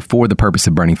work better for the purpose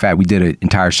of burning fat. We did an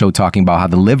entire show talking about how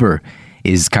the liver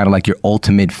is kind of like your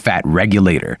ultimate fat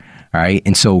regulator. All right.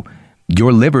 And so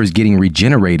your liver is getting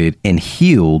regenerated and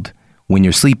healed when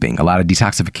you're sleeping. A lot of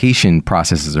detoxification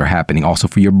processes are happening also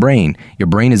for your brain. Your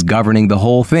brain is governing the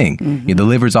whole thing. The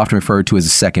liver is often referred to as a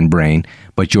second brain,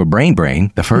 but your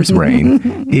brain, the first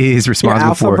brain, is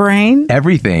responsible for brain.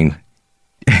 Everything.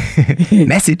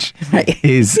 Message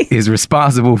is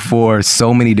responsible for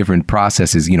so many different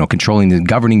processes, controlling and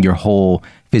governing your whole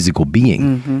physical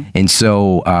being. And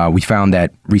so we found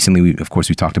that recently, we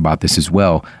talked about this as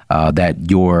well, that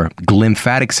your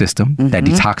glymphatic system that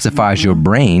detoxifies your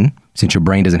brain, since your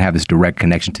brain doesn't have this direct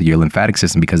connection to your lymphatic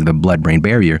system because of the blood-brain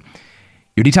barrier,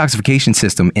 your detoxification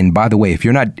system, and by the way, if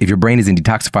your brain isn't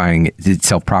detoxifying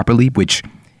itself properly, which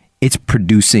it's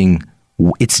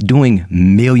doing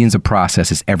millions of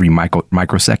processes every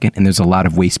microsecond, and there's a lot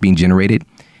of waste being generated.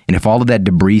 And if all of that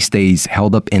debris stays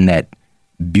held up in that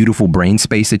beautiful brain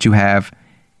space that you have,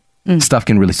 stuff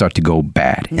can really start to go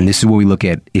bad. And this is where we look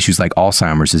at issues like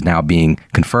Alzheimer's is now being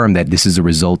confirmed that this is a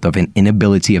result of an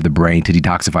inability of the brain to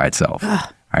detoxify itself. All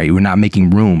right, we're not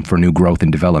making room for new growth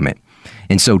and development.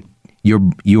 And so your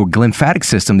glymphatic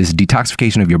system, this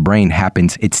detoxification of your brain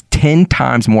happens, it's 10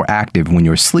 times more active when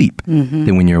you're asleep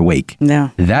than when you're awake.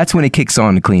 Yeah. That's when it kicks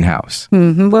on to clean house.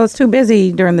 Well, it's too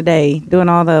busy during the day doing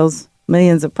all those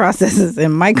millions of processes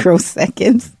in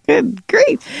microseconds. Good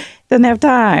grief. Doesn't have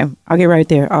time. I'll get right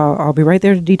there. I'll be right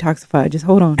there to detoxify. Just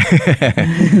hold on.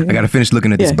 I got to finish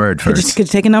looking at this bird first. Could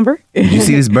you take a number? Did you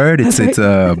see this bird? It's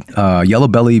a yellow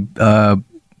belly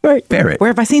ferret. Where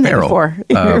have I seen that before?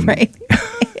 Right.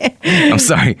 I'm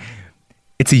sorry.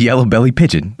 It's a yellow belly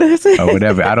pigeon or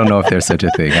whatever. I don't know if there's such a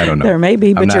thing. I don't know. There may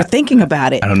be, but you're thinking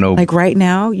about it. I don't know. Like right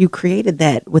now, you created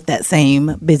that with that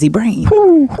same busy brain.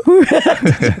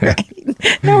 Right.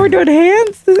 Now we're doing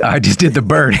hands. I just did the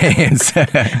bird hands.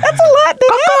 That's a lot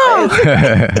to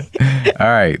have. All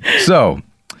right. So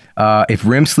if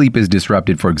REM sleep is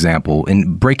disrupted, for example,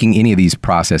 in breaking any of these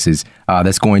processes,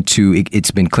 that's going to,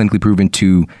 it's been clinically proven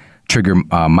to trigger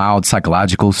mild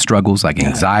psychological struggles like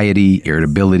anxiety,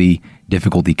 irritability,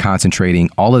 difficulty concentrating.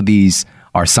 All of these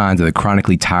are signs of the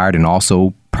chronically tired and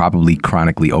also probably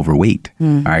chronically overweight.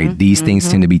 All right. These things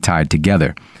tend to be tied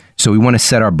together. So we want to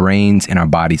set our brains and our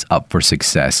bodies up for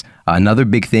success. Another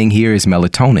big thing here is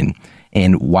melatonin,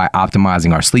 and why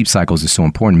optimizing our sleep cycles is so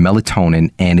important. Melatonin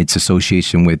and its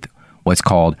association with what's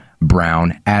called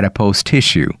brown adipose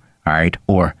tissue, all right,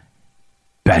 or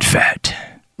bat fat.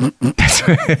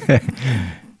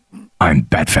 I'm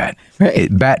bat fat.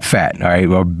 Right. Bat fat, all right,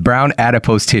 or brown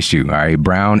adipose tissue, all right.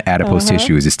 Brown adipose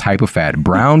tissue is this type of fat,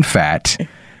 brown fat,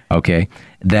 okay,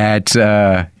 that...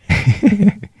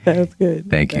 That was good.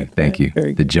 Thank you.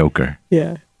 The Joker.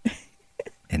 Yeah.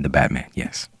 And the Batman,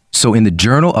 yes. So in the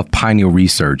Journal of Pineal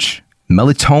Research,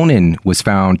 melatonin was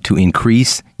found to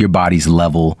increase your body's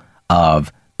level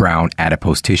of brown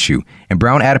adipose tissue. And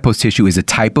brown adipose tissue is a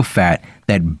type of fat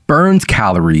that burns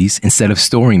calories instead of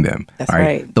storing them. That's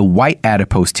right. The white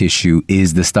adipose tissue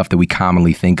is the stuff that we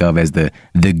commonly think of as the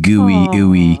gooey,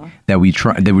 ooey that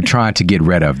we're trying to get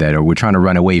rid of, or we're trying to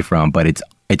run away from, but it's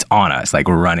on us, like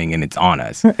we're running and it's on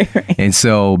us. Right. And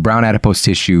so brown adipose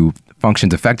tissue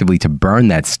functions effectively to burn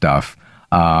that stuff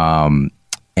and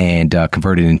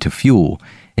convert it into fuel.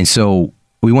 And so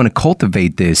we want to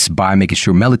cultivate this by making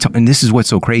sure melatonin, and this is what's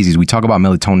so crazy, is we talk about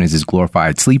melatonin as this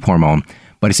glorified sleep hormone,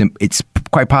 but it's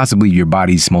quite possibly your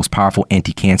body's most powerful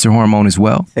anti-cancer hormone as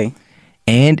well. See.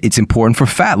 And it's important for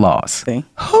fat loss. See.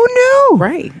 Who knew?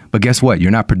 Right. But guess what? You're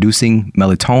not producing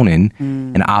melatonin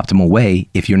in an optimal way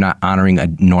if you're not honoring a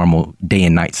normal day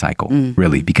and night cycle,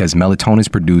 really, because melatonin is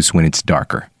produced when it's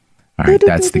darker. All right,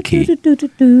 that's the key.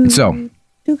 And so,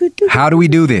 how do we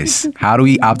do this? How do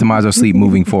we optimize our sleep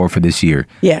moving forward for this year?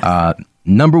 Yes.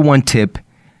 Number one tip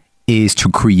is to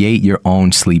create your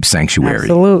own sleep sanctuary.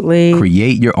 Absolutely.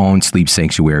 Create your own sleep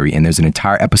sanctuary. And there's an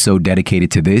entire episode dedicated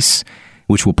to this,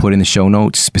 which we'll put in the show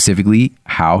notes, specifically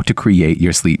how to create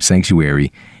your sleep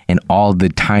sanctuary and all the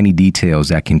tiny details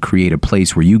that can create a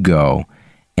place where you go.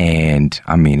 And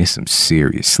I mean, it's some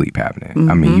serious sleep happening.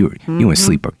 I mean, you and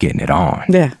sleep are getting it on.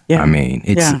 Yeah. I mean,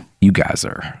 you guys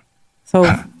are. So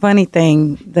funny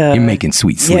thing, you're making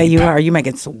sweet sleep. Yeah, you are. You're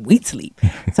making sweet sleep.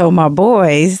 So my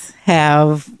boys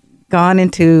have gone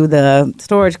into the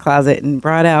storage closet and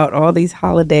brought out all these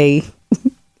holiday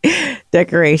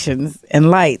decorations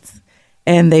and lights.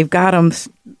 And they've got them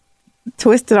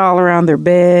twisted all around their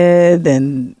bed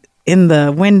and in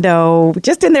the window,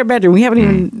 just in their bedroom. We haven't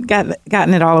even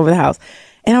gotten it all over the house.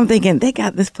 And I'm thinking, they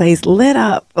got this place lit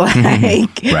up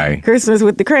like Christmas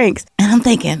with the cranks. And I'm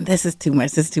thinking, this is too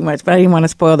much. But I didn't want to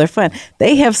spoil their fun.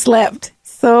 They have slept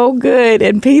so good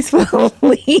and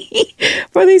peacefully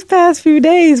for these past few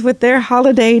days with their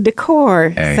holiday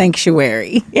decor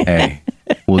sanctuary. Hey,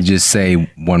 we'll just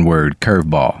say one word,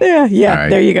 curveball. Yeah, right.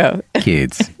 There you go.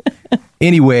 Kids.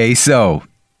 Anyway, so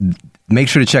make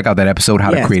sure to check out that episode, How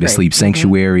to Create a Sleep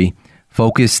Sanctuary.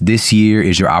 Focus this year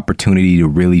is your opportunity to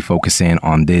really focus in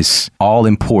on this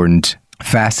all-important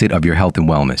facet of your health and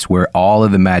wellness, where all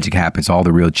of the magic happens, all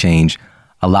the real change.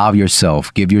 Allow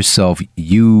yourself, give yourself,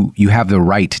 you have the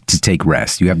right to take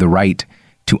rest. You have the right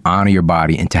to honor your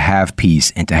body and to have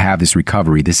peace and to have this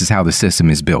recovery. This is how the system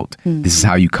is built. This is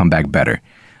how you come back better.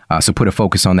 So put a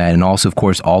focus on that. And also, of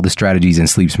course, all the strategies in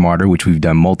Sleep Smarter, which we've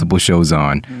done multiple shows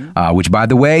on, which, by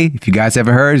the way, if you guys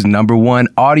haven't heard, is #1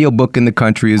 audiobook in the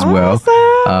country as well.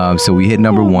 So we hit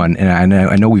 #1. And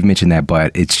I know we've mentioned that,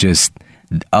 but it's just,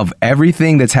 of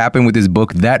everything that's happened with this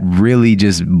book, that really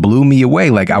just blew me away.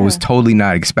 Like I was totally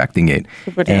not expecting it.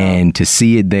 And to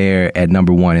see it there at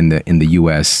 #1 in the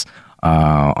US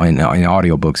in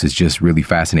audiobooks is just really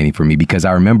fascinating for me, because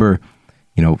I remember,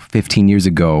 15 years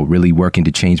ago, really working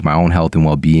to change my own health and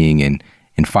well-being and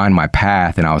find my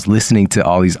path. And I was listening to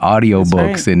all these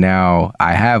audiobooks, and now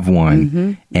I have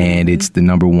one, and it's the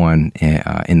 #1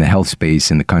 in the health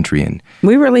space in the country. And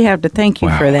we really have to thank you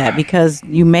for that, because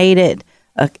you made it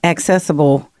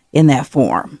accessible in that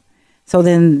form. So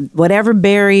then whatever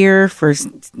barrier for,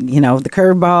 the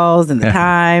curveballs and the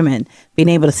time and being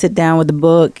able to sit down with the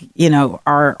book,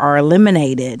 are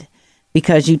eliminated,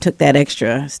 because you took that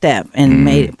extra step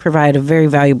and provide a very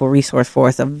valuable resource for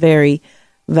us,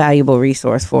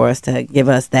 to give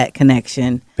us that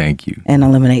connection. Thank you. And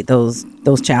eliminate those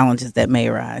challenges that may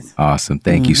arise. Awesome.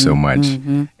 Thank you so much.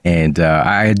 And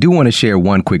I do want to share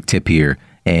one quick tip here.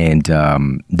 And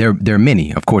there are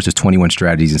many. Of course, there's 21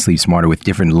 strategies in Sleep Smarter with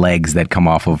different legs that come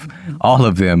off of all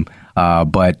of them.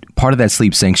 But part of that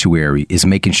sleep sanctuary is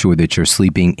making sure that you're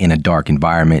sleeping in a dark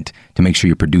environment to make sure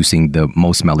you're producing the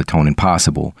most melatonin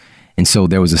possible. And so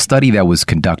there was a study that was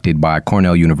conducted by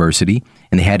Cornell University,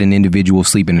 and they had an individual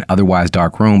sleep in an otherwise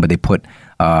dark room, but they put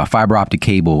fiber optic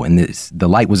cable, and the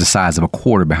light was the size of a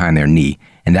quarter behind their knee.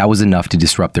 And that was enough to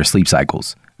disrupt their sleep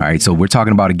cycles. All right. So we're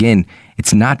talking about, again,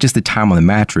 it's not just the time on the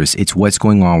mattress. It's what's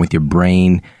going on with your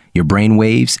brain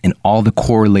waves, and all the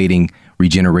correlating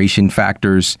regeneration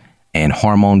factors and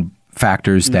hormone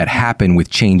factors that happen with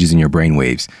changes in your brain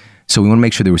waves. So we want to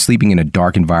make sure that we're sleeping in a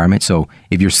dark environment. So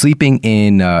if you're sleeping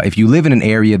in, if you live in an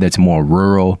area that's more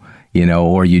rural,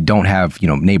 or you don't have,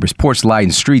 neighbor's porch light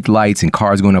and street lights and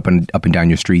cars going up and down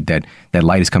your street, that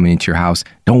light is coming into your house,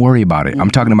 don't worry about it.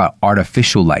 I'm talking about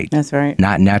artificial light. That's right.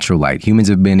 Not natural light. Humans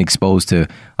have been exposed to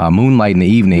moonlight in the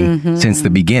evening since the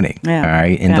beginning. Yeah. All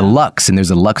right. And the lux, and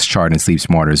there's a lux chart in Sleep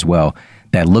Smarter as well,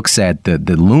 that looks at the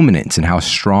luminance and how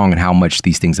strong and how much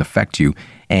these things affect you.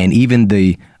 And even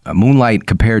the moonlight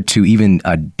compared to even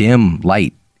a dim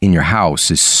light in your house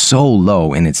is so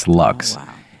low in its lux. Oh, wow.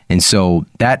 And so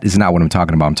that is not what I'm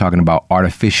talking about. I'm talking about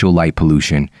artificial light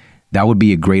pollution. That would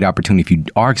be a great opportunity. If you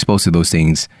are exposed to those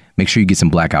things, make sure you get some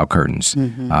blackout curtains.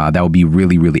 That would be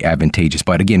really, really advantageous.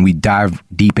 But again, we dive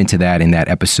deep into that in that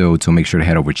episode, so make sure to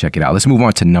head over and check it out. Let's move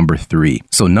on to number 3.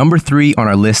 So number 3 on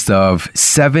our list of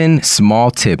 7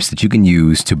 small tips that you can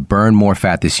use to burn more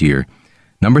fat this year.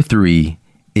 Number 3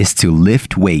 is to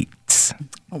lift weights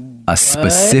a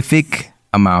specific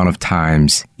amount of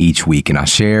times each week. And I'll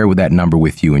share with that number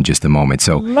with you in just a moment.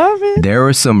 So there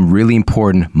are some really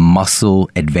important muscle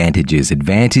advantages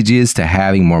to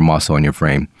having more muscle in your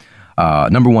frame.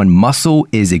 Number 1, muscle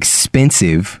is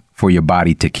expensive for your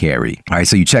body to carry. All right.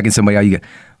 So you're checking somebody out. You go,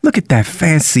 look at that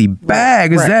fancy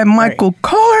bag. Is that Michael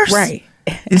Kors? Right.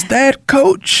 Is that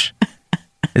Coach?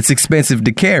 It's expensive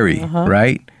to carry,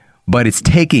 right? But it's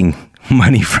taking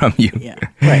money from you. Yeah.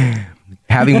 Right.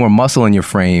 Having more muscle in your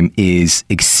frame is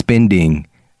expending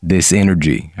this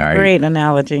energy. All right? Great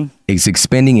analogy. It's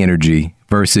expending energy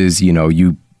versus,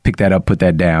 you pick that up, put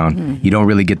that down. You don't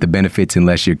really get the benefits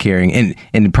unless you're carrying, and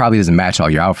it probably doesn't match all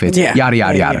your outfits. Yeah. Yada,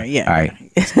 yada, yada. Yeah. All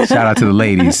right. Shout out to the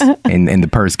ladies in the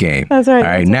purse game. That's right.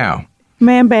 All right. Now,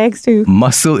 man bags too.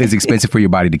 Muscle is expensive for your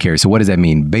body to carry. So what does that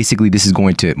mean? Basically, this is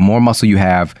going to, more muscle you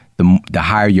have, the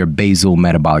higher your basal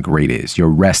metabolic rate is, your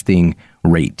resting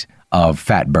rate of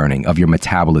fat burning, of your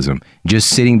metabolism. Just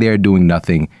sitting there doing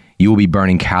nothing, you will be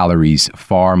burning calories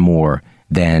far more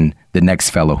than the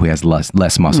next fellow who has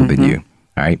less muscle than you.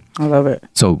 All right. I love it.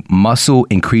 So muscle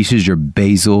increases your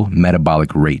basal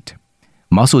metabolic rate.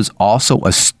 Muscle is also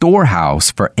a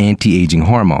storehouse for anti-aging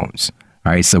hormones.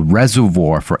 All right. It's a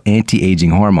reservoir for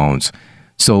anti-aging hormones.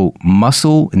 So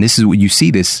muscle, and this is what you see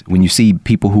this when you see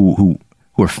people who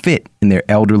are fit in their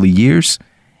elderly years,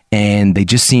 and they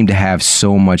just seem to have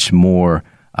so much more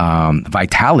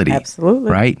vitality. Absolutely.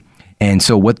 Right. And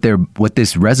so what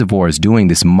this reservoir is doing,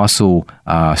 this muscle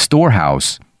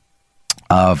storehouse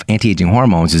of anti-aging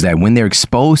hormones, is that when they're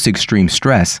exposed to extreme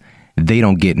stress, they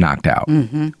don't get knocked out.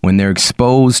 When they're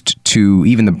exposed to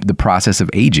even the process of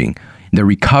aging, their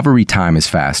recovery time is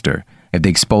faster. If they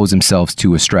expose themselves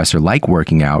to a stressor like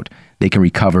working out, they can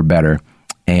recover better.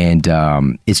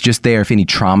 And it's just there if any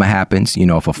trauma happens,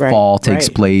 if a fall takes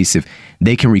place, if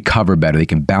they can recover better, they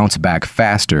can bounce back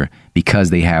faster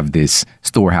because they have this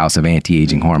storehouse of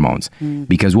anti-aging hormones.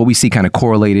 Because what we see kind of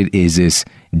correlated is this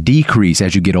decrease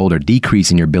as you get older,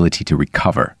 decrease in your ability to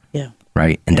recover. Yeah.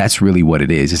 Right. And that's really what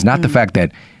it is. It's not the fact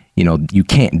that, you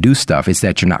can't do stuff. It's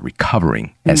that you're not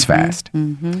recovering as fast.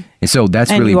 And so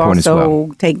that's really important as well. And you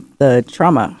also take the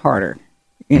trauma harder,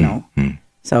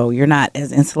 So you're not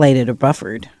as insulated or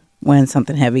buffered when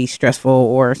something heavy, stressful,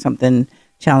 or something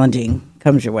challenging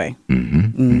comes your way.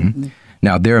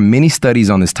 Now, there are many studies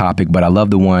on this topic, but I love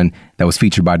the one that was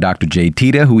featured by Dr. Jade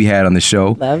Tita, who we had on the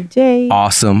show. Love Jade.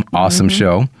 Awesome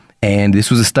show. And this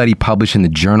was a study published in the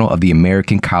Journal of the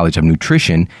American College of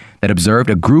Nutrition that observed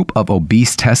a group of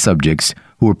obese test subjects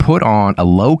who were put on a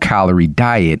low-calorie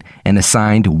diet and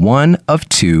assigned one of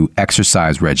 2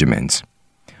 exercise regimens.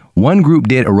 One group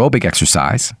did aerobic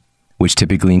exercise, which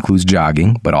typically includes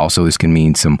jogging, but also this can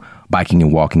mean some biking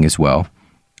and walking as well,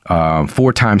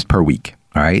 4 times per week.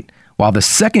 All right. While the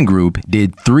second group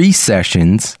did 3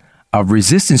 sessions of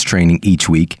resistance training each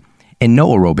week and no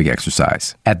aerobic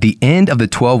exercise. At the end of the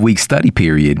 12-week study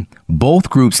period,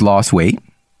 both groups lost weight,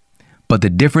 but the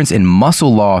difference in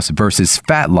muscle loss versus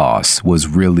fat loss was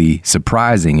really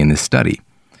surprising in this study.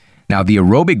 Now, the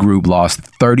aerobic group lost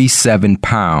 37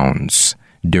 pounds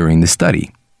during the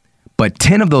study, but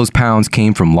 10 of those pounds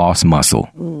came from lost muscle.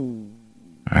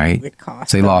 All All right. It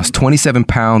cost So they them. lost 27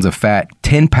 pounds of fat,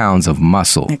 10 pounds of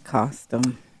muscle. It cost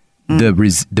them. The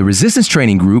resistance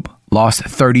training group lost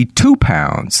 32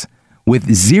 pounds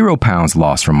with 0 pounds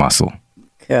lost from muscle.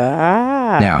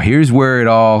 God. Now, here's where it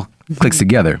all clicks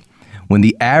together. When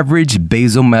the average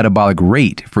basal metabolic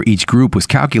rate for each group was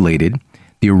calculated,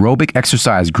 the aerobic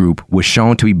exercise group was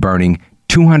shown to be burning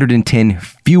 210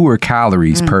 fewer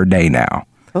calories per day now.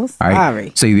 So sorry. All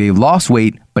right? So they've lost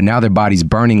weight, but now their body's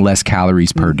burning less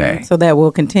calories per day. So that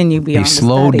will continue beyond They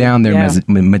slowed down their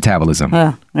metabolism.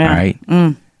 Yeah. All right.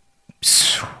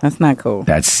 That's not cool.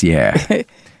 That's, yeah.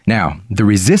 Now, the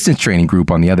resistance training group,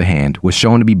 on the other hand, was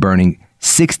shown to be burning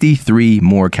 63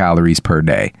 more calories per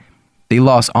day. They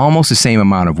lost almost the same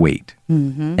amount of weight,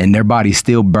 and their body's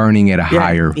still burning at a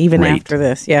higher even rate after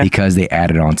this, yeah. because they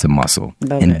added on to muscle.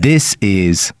 Love and it. this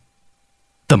is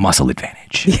the muscle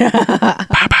advantage. Yeah.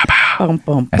 Pow, pow, pow. Bum,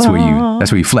 bum, That's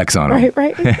where you flex on them.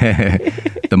 Right.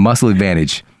 The muscle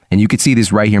advantage. And you can see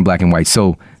this right here in black and white.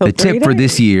 So the 3 tip for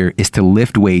this days. year is to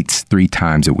lift weights 3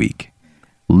 times a week.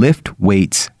 Lift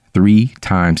weights 3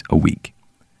 times a week.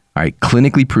 All right.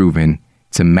 Clinically proven.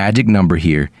 It's a magic number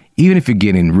here. Even if you're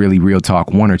getting really real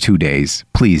talk 1 or 2 days,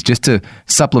 please, just to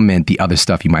supplement the other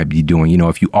stuff you might be doing. You know,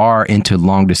 if you are into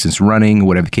long distance running,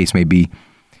 whatever the case may be,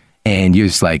 and you're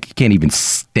just like, you can't even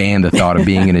stand the thought of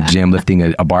being in a gym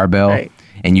lifting a barbell. Right.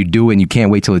 And you do it and you can't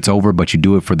wait till it's over, but you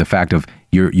do it for the fact of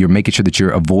you're making sure that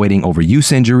you're avoiding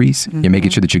overuse injuries. You're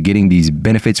making sure that you're getting these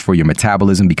benefits for your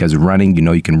metabolism, because running, you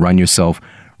know, you can run yourself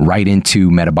right into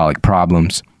metabolic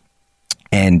problems.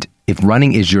 And if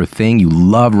running is your thing, you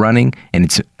love running, and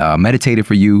it's meditative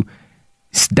for you,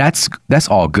 that's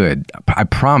all good. I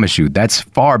promise you, that's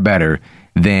far better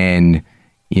than,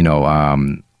 you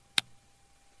know,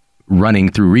 running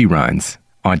through reruns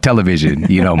on television,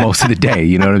 you know, most of the day.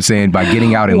 You know what I'm saying? By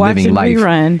getting out and living life.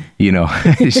 Rerun. You know,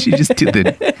 she just did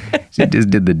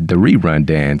the rerun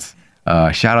dance.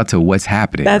 Shout out to What's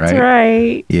Happening. That's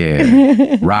right.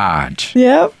 Yeah. Raj.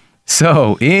 Yep.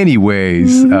 So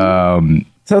anyways,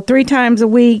 So 3 times a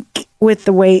week with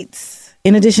the weights,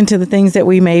 in addition to the things that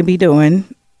we may be doing.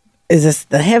 Is this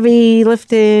the heavy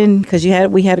lifting? Because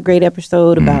we had a great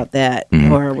episode about that,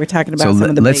 or we're talking about some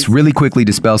of the let's basics. really quickly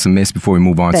dispel some myths before we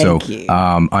move on. Thank So you.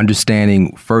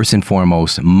 understanding first and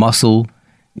foremost,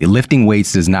 lifting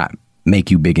weights does not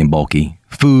make you big and bulky.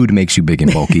 Food makes you big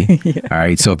and bulky. All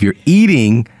right. So if you're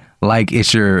eating like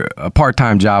it's your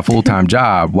part-time job, full-time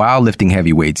job while lifting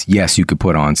heavy weights, yes, you could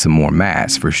put on some more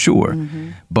mass for sure.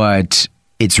 But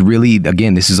it's really,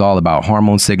 again, this is all about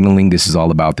hormone signaling. This is all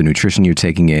about the nutrition you're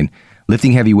taking in.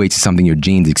 Lifting heavy weights is something your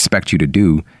genes expect you to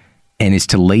do, and it's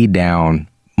to lay down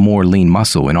more lean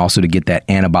muscle and also to get that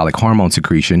anabolic hormone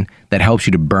secretion that helps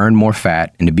you to burn more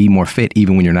fat and to be more fit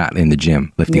even when you're not in the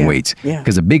gym lifting weights. Yeah.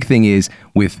 Because the big thing is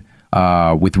with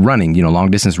running, you know,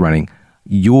 long distance running,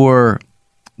 your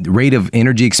rate of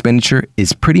energy expenditure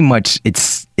is pretty much, it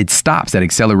stops. That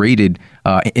accelerated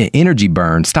energy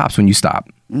burn stops when you stop.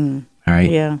 All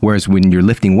right. Yeah. Whereas when you're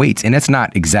lifting weights, and that's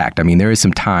not exact. I mean, there is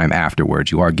some time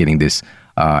afterwards. You are getting this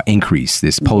increase,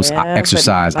 this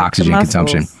post-exercise but like oxygen the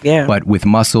consumption. muscles, yeah. But with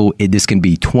muscle, this can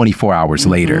be 24 hours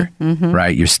later,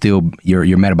 right? You're still,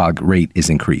 your metabolic rate is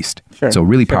increased. Sure, So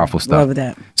really powerful stuff. Love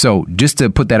that. So just to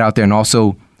put that out there, and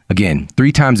also, again,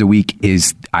 3 times a week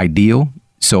is ideal.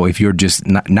 So if you're just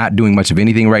not doing much of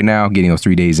anything right now, getting those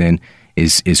 3 days in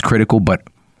is critical. But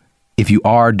if you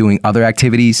are doing other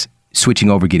activities, switching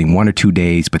over, getting 1 or 2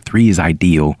 days, but 3 is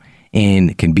ideal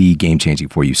and can be game changing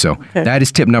for you. So that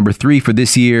is tip number 3 for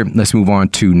this year. Let's move on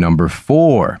to number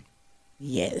 4.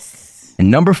 Yes.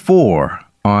 And number 4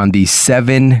 on the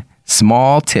 7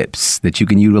 small tips that you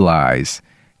can utilize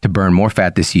to burn more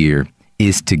fat this year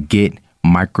is to get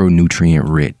micronutrient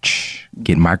rich.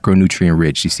 Get micronutrient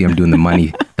rich. You see, I'm doing the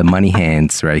money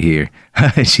hands right here.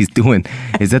 She's doing,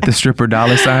 is that the stripper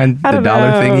dollar sign? I The don't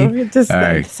dollar know. thingy? Just All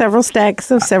right. several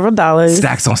stacks of several dollars.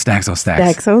 Stacks on stacks on stacks.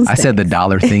 Stacks on I said the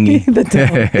dollar thingy. The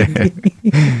dollar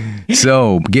thingy.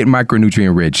 So get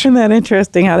micronutrient rich. Isn't that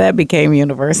interesting how that became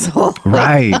universal?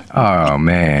 Right. Oh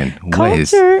man.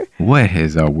 Culture. What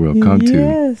has our world come to?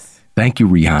 Yes. Thank you,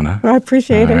 Rihanna. I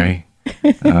appreciate All it.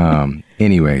 right.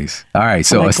 Anyways. All right.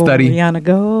 So Like, a study. Rihanna,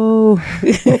 go.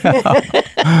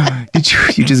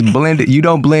 You just blend it. You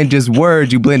don't blend just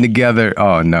words. You blend together.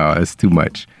 Oh no, that's too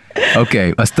much.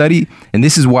 Okay, a study, and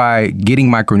this is why getting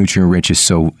micronutrient rich is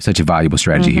such a valuable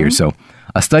strategy here. So,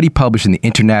 a study published in the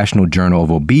International Journal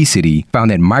of Obesity found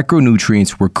that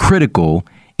micronutrients were critical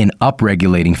in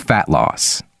upregulating fat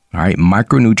loss. All right,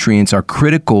 micronutrients are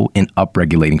critical in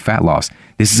upregulating fat loss.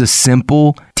 This is a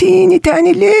simple, teeny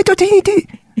tiny little teeny.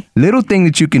 little thing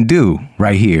that you can do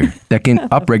right here that can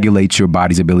upregulate your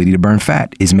body's ability to burn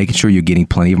fat is making sure you're getting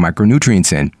plenty of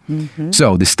micronutrients in. Mm-hmm.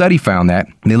 So the study found that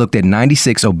they looked at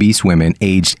 96 obese women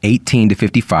aged 18 to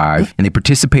 55, and they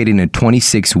participated in a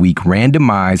 26-week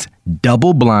randomized,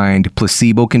 double-blind,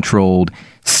 placebo-controlled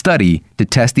study to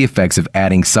test the effects of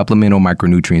adding supplemental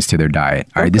micronutrients to their diet.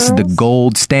 All right, this is the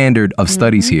gold standard of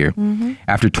studies here. Mm-hmm.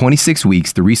 After 26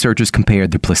 weeks, the researchers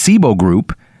compared the placebo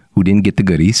group, who didn't get the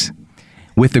goodies,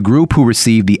 with the group who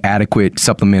received the adequate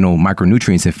supplemental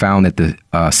micronutrients, and found that the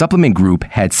supplement group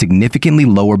had significantly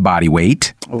lower body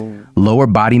weight, lower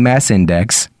body mass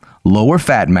index, lower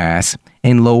fat mass,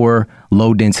 and lower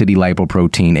low-density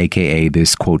lipoprotein, a.k.a.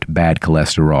 this, quote, bad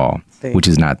cholesterol, which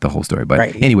is not the whole story.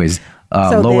 But anyways,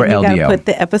 so lower then you LDL. Put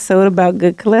the episode about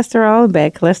good cholesterol and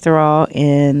bad cholesterol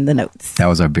in the notes. That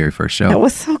was our very first show. That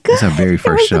was so good. That was our very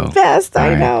first show. The best,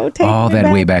 I know. Take all that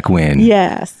back. Way back when.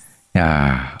 Yes.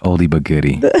 Oldie but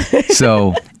goodie.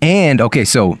 So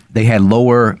they had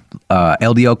lower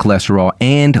LDL cholesterol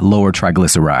and lower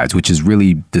triglycerides, which is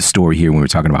really the story here when we're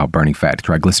talking about burning fat.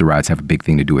 Triglycerides have a big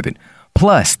thing to do with it.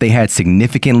 Plus, they had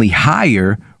significantly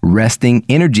higher resting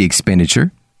energy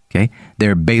expenditure. Okay,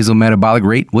 their basal metabolic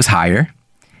rate was higher,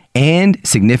 and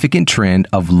significant trend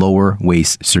of lower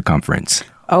waist circumference.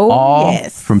 All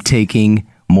from taking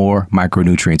more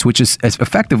micronutrients, which is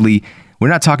effectively, we're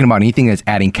not talking about anything that's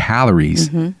adding calories.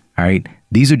 Mm-hmm. All right,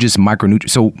 these are just micronutrients.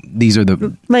 So these are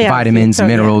the vitamins,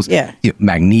 minerals,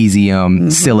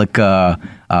 magnesium, silica,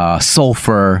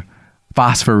 sulfur,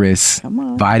 phosphorus,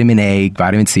 vitamin A,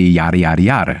 vitamin C, yada yada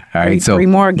yada. All right, so 3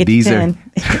 more, get these 10.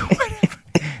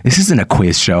 This isn't a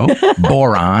quiz show.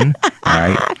 Boron. All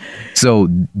right. So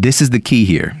this is the key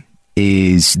here.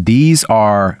 The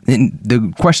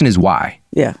question is why?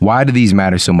 Yeah. Why do these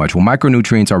matter so much? Well,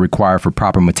 micronutrients are required for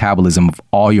proper metabolism of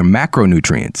all your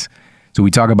macronutrients. So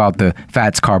we talk about the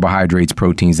fats, carbohydrates,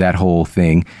 proteins, that whole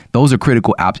thing. Those are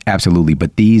critical, absolutely.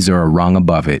 But these are a rung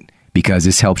above it because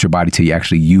this helps your body to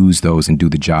actually use those and do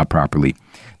the job properly.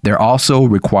 They're also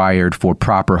required for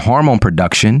proper hormone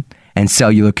production and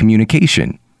cellular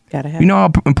communication. You know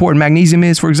how important magnesium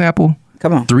is, for example?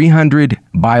 Come on. 300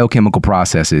 biochemical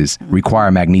processes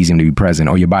require magnesium to be present,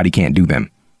 or your body can't do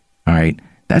them. All right.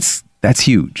 That's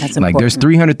huge. That's like there's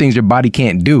 300 things your body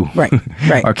can't do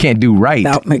or can't do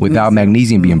without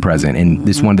magnesium being present. And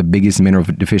this is one of the biggest mineral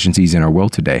deficiencies in our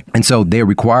world today. And so they're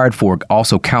required for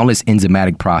also countless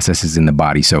enzymatic processes in the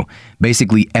body. So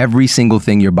basically every single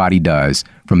thing your body does,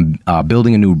 from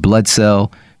building a new blood cell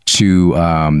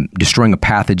to destroying a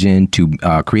pathogen,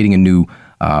 to creating a new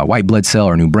white blood cell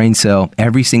or a new brain cell,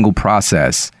 every single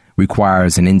process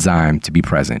requires an enzyme to be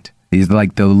present. These are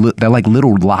they're like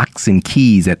little locks and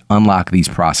keys that unlock these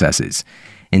processes.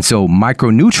 And so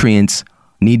micronutrients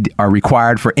are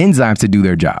required for enzymes to do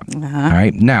their job. All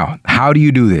right. Now, how do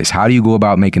you do this? How do you go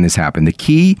about making this happen? The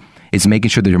key is making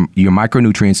sure that your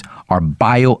micronutrients are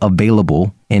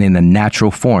bioavailable and in a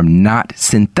natural form, not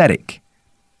synthetic.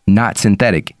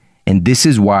 And this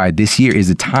is why this year is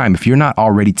the time. If you're not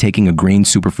already taking a green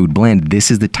superfood blend, this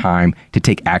is the time to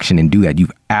take action and do that.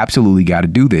 You've absolutely got to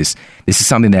do this. This is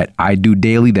something that I do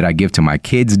daily, that I give to my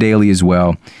kids daily as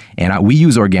well. And we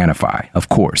use Organifi, of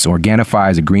course.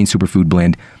 Organifi is a green superfood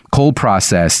blend, cold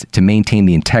processed to maintain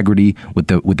the integrity with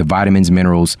the vitamins,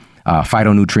 minerals,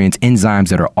 phytonutrients, enzymes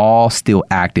that are all still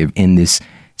active in this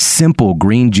simple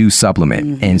green juice supplement.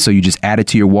 Mm-hmm. And so you just add it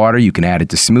to your water. You can add it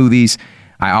to smoothies.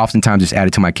 I oftentimes just add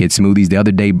it to my kids' smoothies. The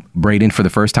other day, Braden, for the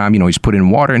first time, he just put it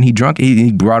in water and he drank it.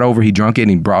 He drunk it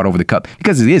and he brought over the cup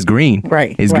because it is green.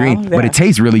 Right. It's green, but it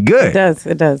tastes really good.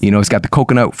 It does. It's got the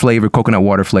coconut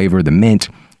water flavor, the mint.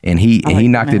 And he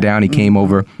knocked it down. He came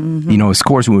over. Mm-hmm. Of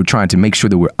course, we were trying to make sure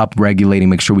that we're upregulating,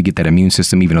 make sure we get that immune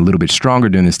system even a little bit stronger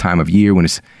during this time of year when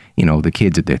it's, the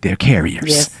kids are they're carriers.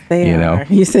 Yes, they are.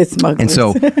 You said smugglers. And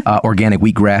so organic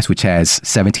wheatgrass, which has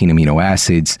 17 amino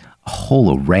acids, a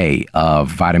whole array of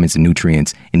vitamins and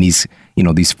nutrients, and these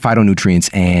phytonutrients,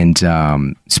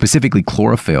 and specifically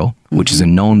chlorophyll, which is a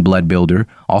known blood builder,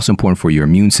 also important for your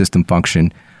immune system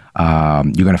function.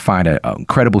 You're going to find an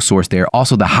incredible source there.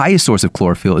 Also, the highest source of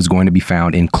chlorophyll is going to be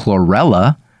found in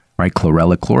chlorella, right?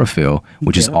 Chlorella chlorophyll,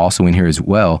 which is also in here as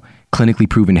well, clinically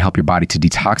proven to help your body to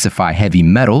detoxify heavy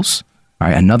metals. All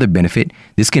right, another benefit,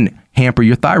 this can hamper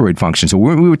your thyroid function. So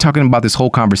we were talking about this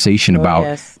whole conversation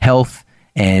about health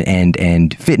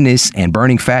and fitness and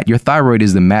burning fat. Your thyroid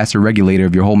is the master regulator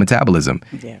of your whole metabolism.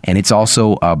 Yeah. And it's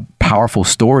also a powerful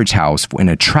storage house and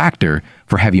a tractor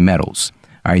for heavy metals.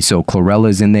 All right, so chlorella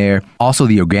is in there. Also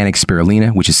the organic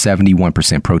spirulina, which is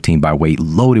 71% protein by weight,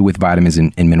 loaded with vitamins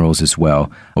and minerals as well.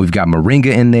 We've got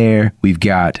moringa in there. We've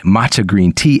got matcha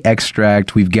green tea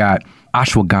extract. We've got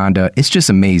ashwagandha. It's just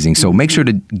amazing. So make sure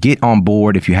to get on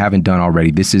board if you haven't done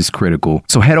already. This is critical.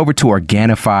 So head over to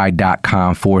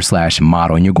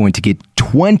Organifi.com/model and you're going to get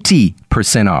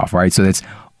 20% off, right? So that's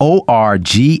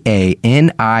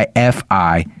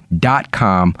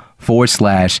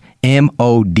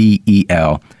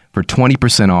Organifi.com/MODEL for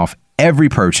 20% off every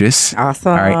purchase.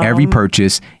 Awesome. All right, every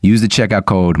purchase. Use the checkout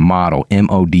code MODEL,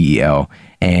 MODEL,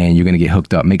 and you're going to get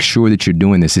hooked up. Make sure that you're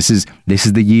doing this. This is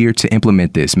the year to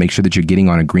implement this. Make sure that you're getting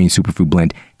on a green superfood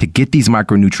blend to get these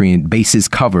micronutrient bases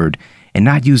covered and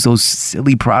not use those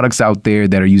silly products out there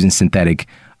that are using synthetic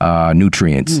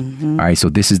nutrients. All right, so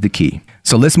this is the key.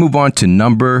 So let's move on to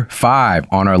number 5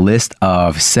 on our list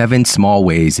of 7 small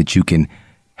ways that you can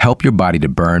help your body to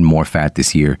burn more fat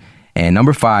this year. And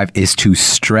number 5 is to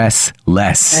stress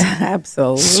less.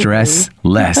 Absolutely. Stress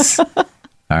less. All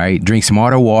right. Drink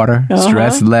smarter water.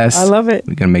 Stress less. I love it.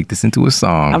 We're going to make this into a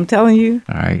song. I'm telling you.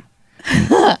 All right.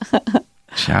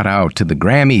 Shout out to the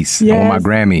Grammys. Yes, I want my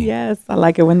Grammy. Yes. I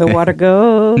like it when the water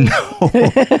goes.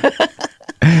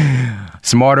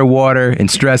 Smarter Water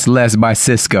and Stress Less by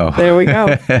Cisco. There we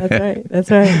go. That's right. That's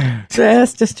right.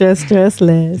 Stress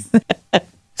less.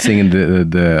 Singing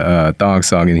the thong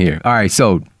song in here. All right,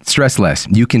 so stress less.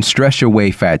 You can stress your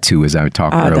way fat too, as I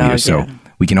talked earlier. So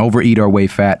we can overeat our way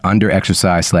fat, under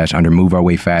exercise / under move our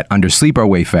way fat, under sleep our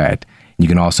way fat. You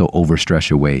can also overstress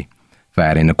your way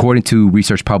fat. And according to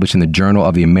research published in the Journal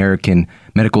of the American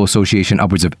Medical Association,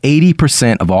 upwards of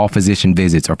 80% of all physician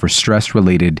visits are for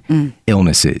stress-related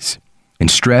illnesses.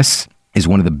 And stress is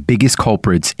one of the biggest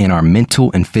culprits in our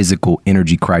mental and physical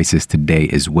energy crisis today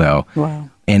as well. Wow.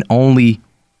 And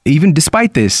even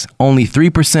despite this, only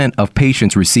 3% of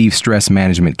patients receive stress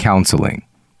management counseling.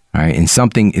 All right. And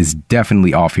something is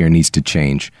definitely off here and needs to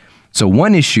change. So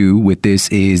one issue with this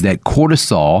is that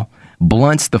cortisol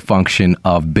blunts the function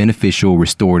of beneficial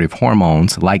restorative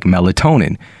hormones like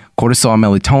melatonin. Cortisol and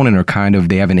melatonin are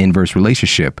they have an inverse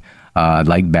relationship,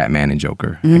 like Batman and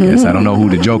Joker, I guess. I don't know who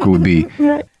the Joker would be,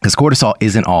 because cortisol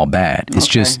isn't all bad. It's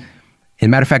just, as a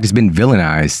matter of fact, it's been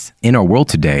villainized in our world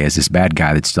today as this bad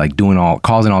guy that's like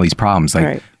causing all these problems.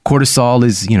 Like cortisol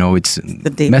is, it's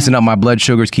messing up my blood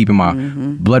sugars, keeping my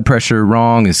blood pressure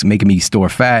wrong. It's making me store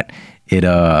fat. It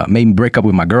made me break up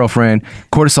with my girlfriend.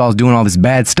 Cortisol is doing all this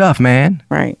bad stuff, man.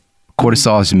 Right.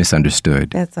 Cortisol is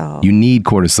misunderstood. That's all. You need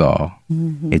cortisol.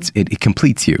 It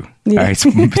completes you. Yeah. All right?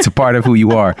 It's a part of who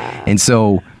you are. And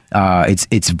so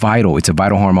it's vital. It's a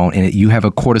vital hormone. And you have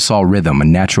a cortisol rhythm, a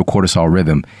natural cortisol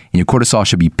rhythm. And your cortisol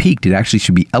should be peaked. It actually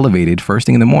should be elevated first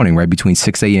thing in the morning, right? Between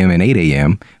 6 a.m. and 8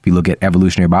 a.m. If you look at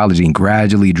evolutionary biology, and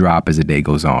gradually drop as the day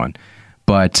goes on.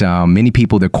 But many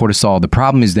people, their cortisol, the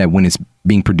problem is that when it's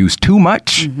being produced too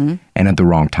much and at the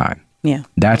wrong time. Yeah.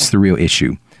 That's the real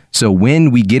issue. So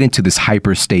when we get into this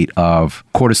hyper state of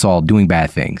cortisol doing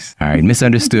bad things, all right,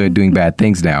 misunderstood doing bad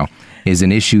things now, is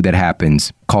an issue that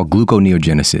happens called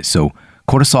gluconeogenesis. So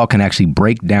cortisol can actually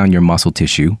break down your muscle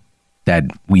tissue that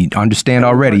we understand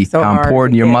already how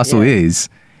important your muscle is.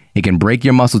 It can break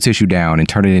your muscle tissue down and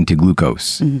turn it into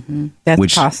glucose.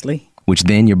 That's costly. Which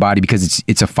then your body, because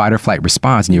it's a fight or flight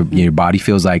response, and your body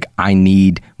feels like, I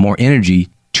need more energy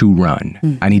to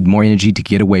run. I need more energy to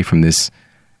get away from this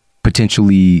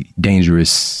potentially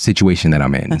dangerous situation that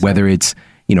I'm in. That's whether it's,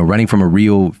 running from a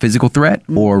real physical threat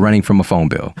or running from a phone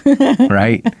bill,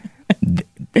 right?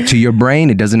 To your brain,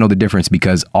 it doesn't know the difference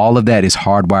because all of that is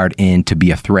hardwired in to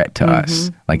be a threat to us.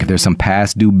 Like if there's some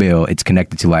past due bill, it's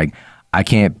connected to like, I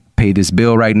can't pay this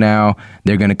bill right now.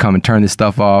 They're going to come and turn this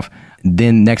stuff off.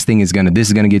 Then next thing is this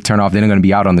is going to get turned off. Then I'm going to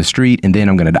be out on the street and then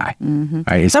I'm going to die.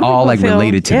 Right? It's all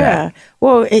related to that.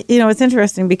 Well, it's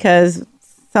interesting because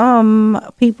some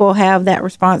people have that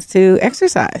response to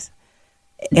exercise.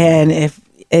 And if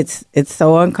it's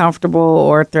so uncomfortable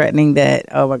or threatening that,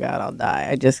 oh my God, I'll die.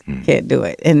 I just can't do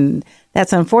it. And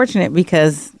that's unfortunate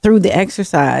because through the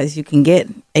exercise, you can get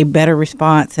a better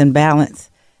response and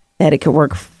balance that it could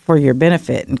work for your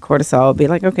benefit. And cortisol will be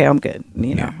like, okay, I'm good.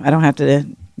 I don't have to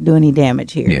do any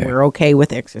damage here. Yeah. We're okay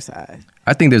with exercise.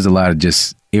 I think there's a lot of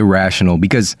just irrational,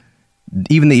 because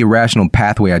even the irrational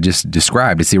pathway I just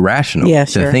described, it's irrational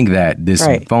to think that this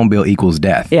phone bill equals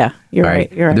death. Yeah, you're right.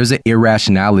 There's an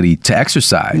irrationality to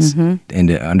exercise, and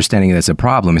the understanding that's a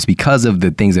problem. It's because of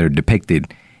the things that are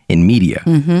depicted in media.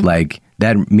 Like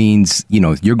that means,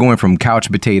 you're going from couch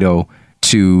potato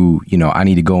to, I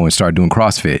need to go and start doing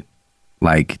CrossFit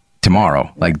like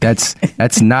tomorrow. Like that's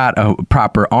not a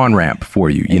proper on-ramp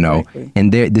for you, Exactly.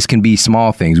 And this can be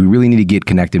small things. We really need to get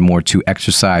connected more to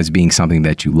exercise being something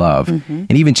that you love,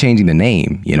 and even changing the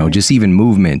name, just even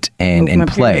movement and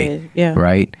play,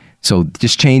 right? So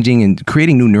just changing and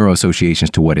creating new neuro associations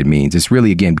to what it means. It's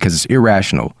really, again, because it's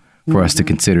irrational for us to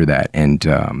consider that. And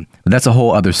that's a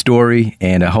whole other story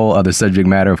and a whole other subject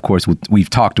matter. Of course, we've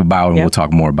talked about and we'll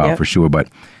talk more about for sure. But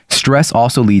stress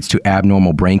also leads to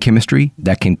abnormal brain chemistry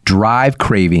that can drive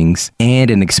cravings and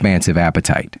an expansive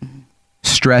appetite.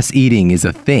 Stress eating is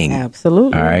a thing.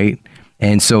 Absolutely. All right.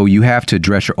 And so you have to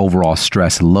address your overall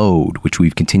stress load, which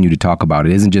we've continued to talk about.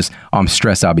 It isn't just, I'm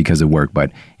stressed out because of work,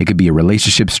 but it could be a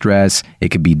relationship stress. It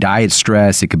could be diet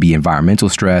stress. It could be environmental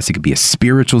stress. It could be a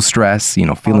spiritual stress,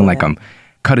 feeling like I'm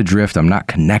cut adrift. I'm not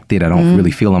connected. I don't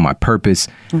really feel on my purpose.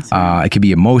 Right. It could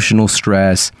be emotional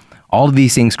stress. All of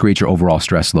these things create your overall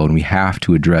stress load, and we have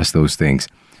to address those things.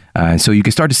 And so you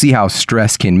can start to see how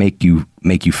stress can make you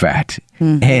fat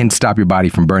and stop your body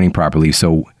from burning properly.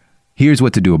 So here's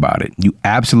what to do about it. You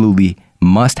absolutely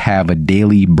must have a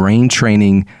daily brain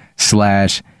training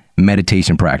 /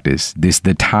 meditation practice.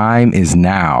 The time is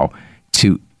now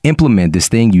to implement this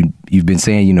thing you've been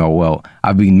saying, well,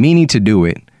 I've been meaning to do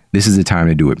it. This is the time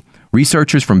to do it.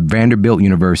 Researchers from Vanderbilt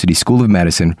University School of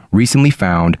Medicine recently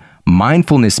found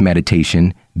mindfulness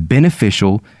meditation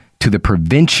beneficial to the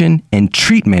prevention and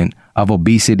treatment of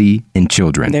obesity in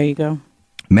children. There you go.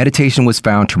 Meditation was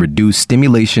found to reduce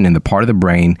stimulation in the part of the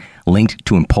brain linked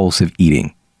to impulsive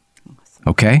eating. Awesome.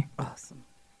 Okay? Awesome.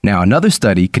 Now, another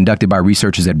study conducted by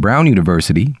researchers at Brown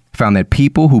University found that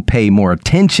people who pay more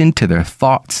attention to their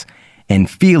thoughts and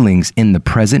feelings in the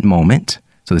present moment,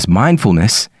 so this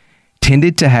mindfulness,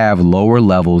 tended to have lower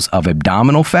levels of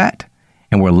abdominal fat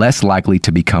and were less likely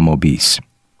to become obese.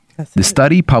 The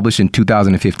study published in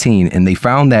 2015, and they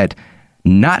found that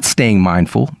not staying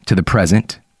mindful to the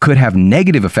present could have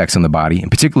negative effects on the body,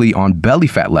 and particularly on belly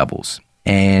fat levels.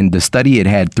 And the study, it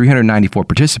had 394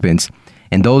 participants,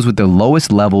 and those with the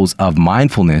lowest levels of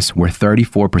mindfulness were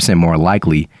 34% more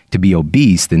likely to be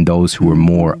obese than those who were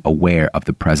more aware of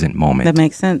the present moment. That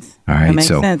makes sense. All right, that makes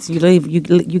sense.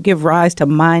 You give rise to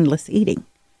mindless eating.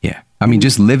 Yeah. I mean,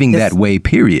 just living that way,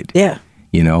 period. Yeah.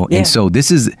 And so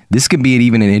this could be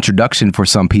even an introduction for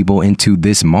some people into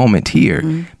this moment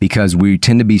here, because we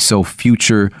tend to be so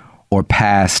future or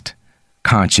past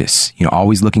conscious,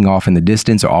 always looking off in the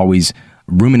distance or always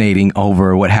ruminating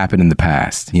over what happened in the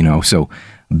past, so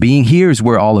being here is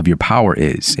where all of your power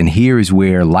is. And here is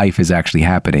where life is actually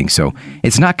happening. So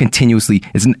it's not continuously,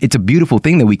 it's a beautiful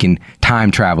thing that we can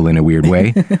time travel in a weird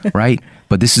way, right?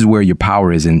 But this is where your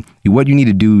power is. And what you need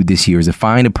to do this year is to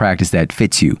find a practice that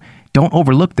fits you. Don't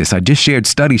overlook this. I just shared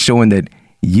studies showing that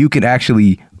you could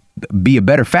actually be a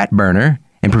better fat burner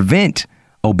and prevent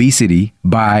obesity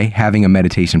by having a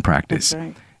meditation practice. That's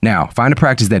right. Now, find a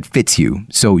practice that fits you.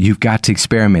 So you've got to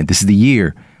experiment. This is the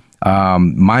year.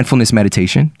 Mindfulness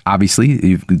meditation,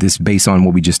 obviously, this based on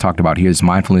what we just talked about here is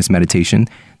mindfulness meditation.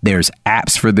 There's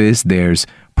apps for this. There's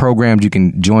programs you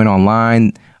can join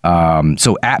online.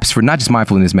 So apps for not just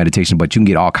mindfulness meditation, but you can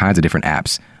get all kinds of different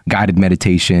apps. Guided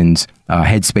meditations,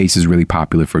 Headspace is really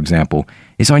popular, for example.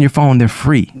 It's on your phone. They're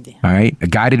free. Yeah. All right.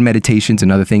 Guided meditations,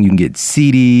 another thing. You can get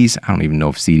CDs. I don't even know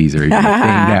if CDs are even a thing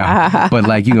now, but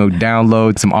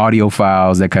download some audio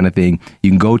files, that kind of thing.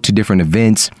 You can go to different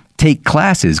events, take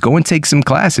classes, go and take some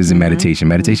classes in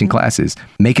meditation classes.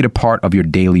 Make it a part of your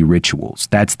daily rituals.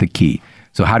 That's the key.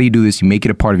 So how do you do this? You make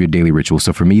it a part of your daily ritual.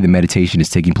 So for me, the meditation is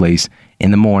taking place in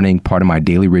the morning, part of my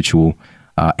daily ritual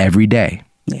every day.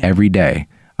 Yeah. Every day.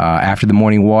 After the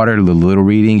morning water, a little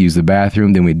reading, use the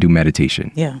bathroom, then we do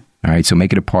meditation. Yeah. All right. So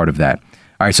make it a part of that.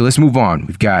 All right. So let's move on.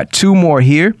 We've got 2 more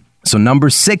here. So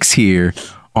number 6 here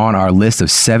on our list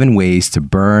of 7 ways to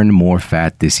burn more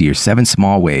fat this year. 7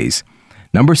 small ways.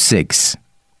 Number 6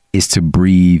 is to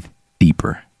breathe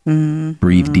deeper.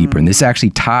 Breathe deeper. And this actually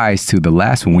ties to the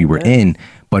last one we were in,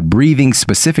 but breathing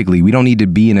specifically, we don't need to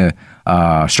be in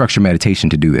a structured meditation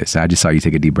to do this. I just saw you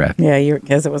take a deep breath. Yeah,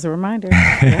 because it was a reminder.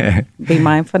 Yeah. Be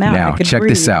mindful now. Now, check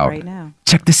this out. Right now.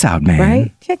 Check this out, man.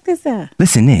 Right? Check this out.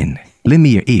 Listen in. Lend me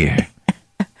your ear.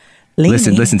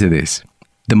 Listen to this.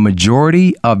 The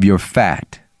majority of your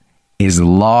fat is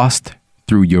lost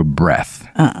through your breath.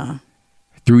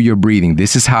 Through your breathing.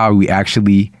 This is how we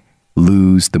actually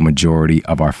lose the majority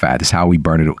of our fat. This is how we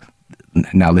burn it.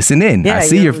 Now listen in. I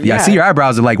see your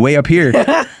eyebrows are like way up here.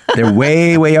 They're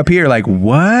way up here. Like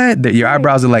what? Your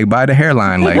eyebrows are like by the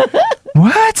hairline. Like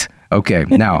what? Okay.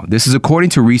 Now this is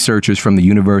according to researchers from the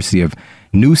University of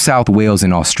New South Wales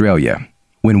in Australia.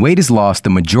 When weight is lost, the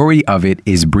majority of it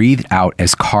is breathed out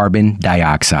as carbon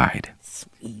dioxide.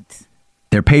 Sweet.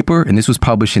 Their paper, and this was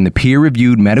published in the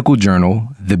peer-reviewed medical journal,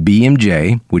 the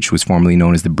BMJ, which was formerly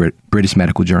known as the British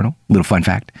Medical Journal. Little fun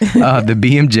fact. The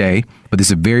BMJ, but this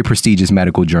is a very prestigious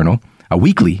medical journal, a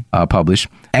weekly published.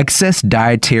 Excess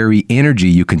dietary energy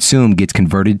you consume gets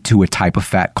converted to a type of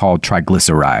fat called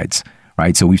triglycerides.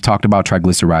 right? So we've talked about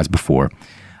triglycerides before.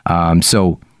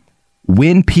 So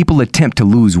when people attempt to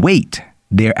lose weight,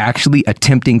 they're actually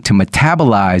attempting to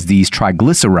metabolize these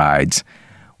triglycerides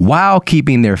while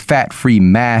keeping their fat-free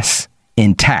mass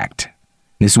intact.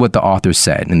 This is what the author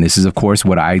said. And this is, of course,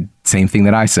 same thing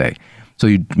that I say. So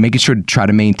you're making sure to try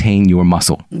to maintain your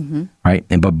muscle, right?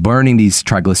 But burning these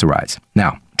triglycerides.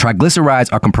 Now,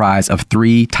 triglycerides are comprised of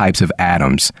 3 types of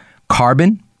atoms: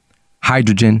 carbon,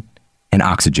 hydrogen, and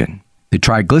oxygen. The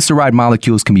triglyceride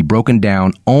molecules can be broken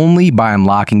down only by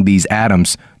unlocking these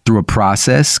atoms through a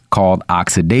process called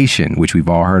oxidation, which we've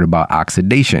all heard about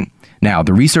oxidation. Now,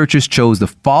 the researchers chose to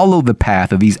follow the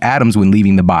path of these atoms when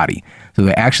leaving the body. So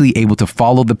they're actually able to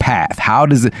follow the path. How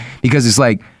does it? Because it's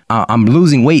like, I'm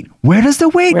losing weight. Where does the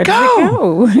weight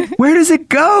go? Where does it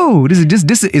go? Does it just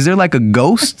is there like a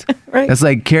ghost right. that's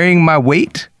like carrying my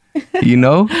weight? You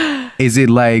know? Is it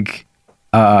like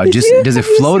does it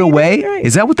float away? Right.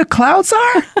 Is that what the clouds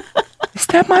are? Is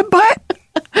that my butt?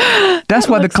 That's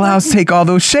why the clouds take all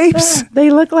those shapes. They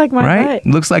look like my right?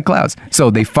 butt. Looks like clouds. So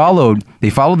they followed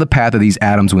the path of these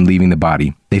atoms when leaving the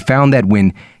body. They found that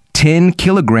when 10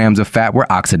 kilograms of fat were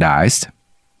oxidized,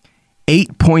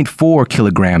 8.4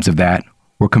 kilograms of that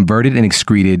were converted and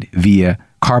excreted via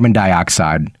carbon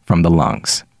dioxide from the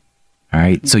lungs. All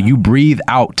right. So you breathe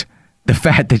out the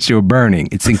fat that you're burning.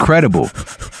 It's incredible.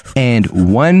 And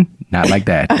not like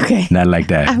that. Okay. Not like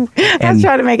that. I'm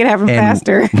trying to make it happen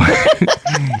faster.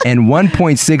 And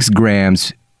 1.6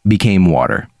 grams became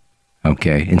water.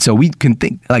 Okay. And so we can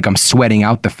think like I'm sweating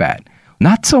out the fat.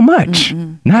 Not so much.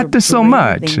 Not so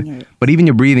much. But even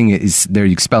your breathing they're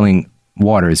expelling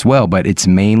water as well, but it's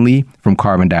mainly from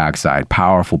carbon dioxide.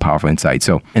 Powerful insight.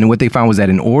 So, and what they found was that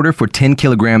in order for 10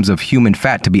 kilograms of human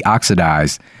fat to be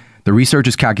oxidized, the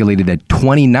researchers calculated that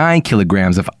 29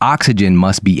 kilograms of oxygen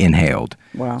must be inhaled.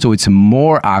 Wow. So it's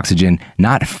more oxygen,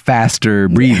 not faster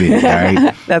breathing,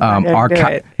 right? That's not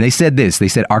good. They said this. They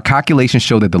said, our calculations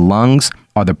show that the lungs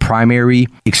are the primary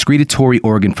excretory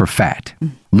organ for fat.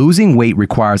 Losing weight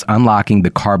requires unlocking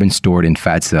the carbon stored in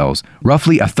fat cells.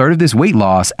 Roughly a third of this weight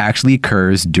loss actually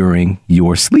occurs during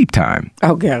your sleep time.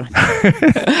 Oh, God.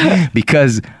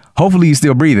 Because hopefully you're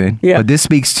still breathing. Yeah. But this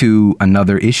speaks to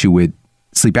another issue with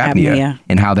sleep apnea.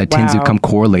 And how that tends to become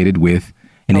correlated with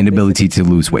an inability to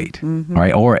lose weight,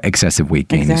 right? Or excessive weight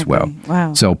gain as well.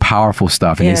 Wow. So powerful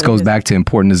stuff. And this goes back to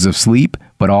importance of sleep,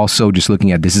 but also just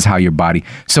looking at this is how your body.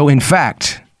 So in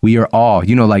fact, we are all,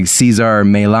 like Cesar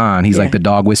Millan, he's like the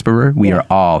dog whisperer. We are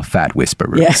all fat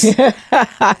whisperers. Yes.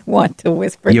 I want to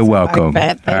whisper. You're welcome.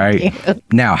 Fat, all right. You.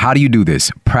 Now, how do you do this?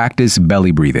 Practice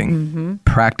belly breathing.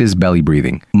 Practice belly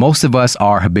breathing. Most of us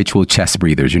are habitual chest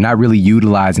breathers. You're not really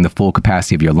utilizing the full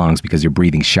capacity of your lungs because you're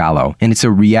breathing shallow. And it's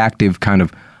a reactive kind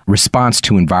of response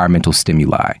to environmental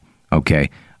stimuli.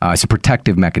 Okay. It's a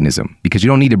protective mechanism because you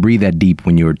don't need to breathe that deep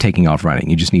when you're taking off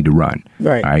running. You just need to run.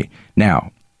 Right. All right.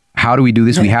 Now, how do we do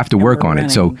this? We have to work on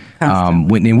it. So, and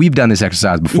we've done this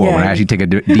exercise before when I actually take a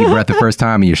deep breath the first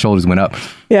time and your shoulders went up.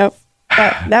 Yep.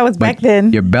 That was back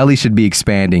then. Your belly should be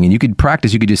expanding and you could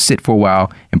practice. You could just sit for a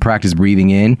while and practice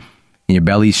breathing in and your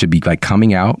belly should be like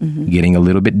coming out, getting a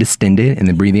little bit distended and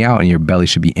then breathing out and your belly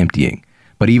should be emptying.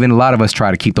 But even a lot of us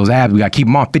try to keep those abs. We got to keep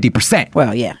them on 50%.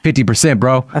 Well, yeah. 50%,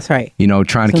 bro. That's right.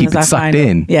 Trying to keep it sucked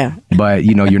in. Yeah. But,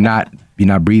 you're not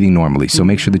breathing normally. So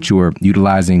make sure that you're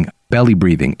utilizing belly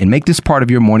breathing and make this part of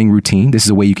your morning routine. This is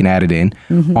a way you can add it in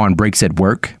on breaks at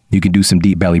work. You can do some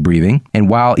deep belly breathing. And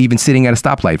while even sitting at a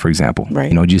stoplight, for example,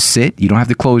 right. Just sit. You don't have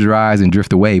to close your eyes and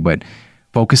drift away, but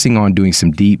focusing on doing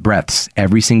some deep breaths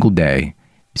every single day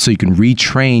so you can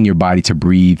retrain your body to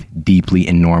breathe deeply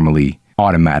and normally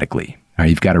automatically. All right,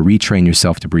 you've got to retrain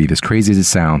yourself to breathe. As crazy as it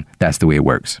sounds, that's the way it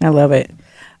works. I love it.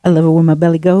 I love it when my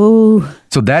belly goes.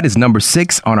 So that is number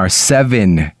 6 on our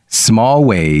 7 small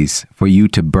ways for you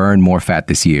to burn more fat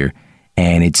this year.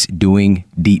 And it's doing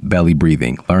deep belly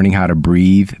breathing, learning how to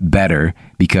breathe better,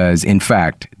 because in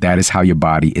fact, that is how your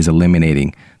body is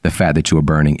eliminating the fat that you are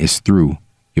burning is through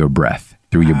your breath,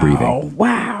 through your breathing. Oh,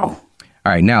 wow.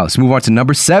 All right, now let's move on to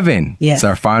number 7. Yes. It's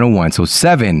our final one. So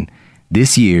 7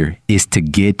 this year is to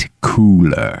get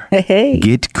cooler. Hey.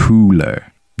 Get cooler.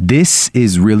 This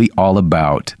is really all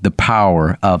about the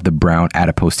power of the brown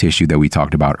adipose tissue that we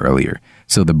talked about earlier.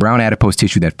 So the brown adipose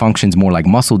tissue that functions more like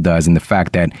muscle does in the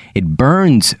fact that it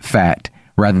burns fat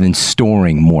rather than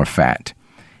storing more fat.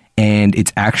 And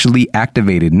it's actually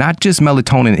activated, not just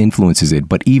melatonin influences it,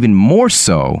 but even more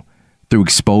so through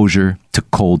exposure to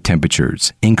cold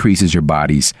temperatures, increases your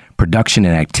body's production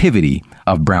and activity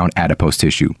of brown adipose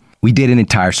tissue. We did an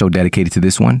entire show dedicated to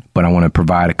this one, but I want to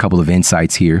provide a couple of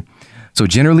insights here. So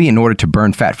generally, in order to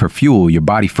burn fat for fuel, your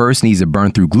body first needs to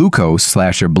burn through glucose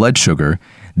 / your blood sugar,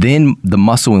 then the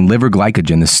muscle and liver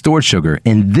glycogen, the stored sugar,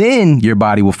 and then your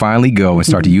body will finally go and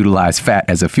start to utilize fat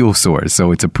as a fuel source.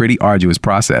 So it's a pretty arduous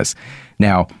process.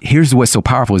 Now, here's what's so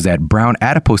powerful is that brown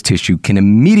adipose tissue can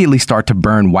immediately start to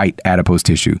burn white adipose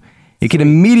tissue. It can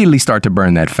immediately start to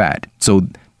burn that fat. So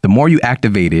the more you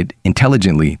activate it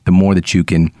intelligently, the more that you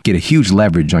can get a huge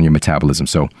leverage on your metabolism.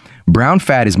 So brown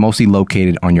fat is mostly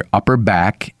located on your upper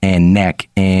back and neck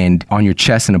and on your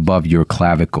chest and above your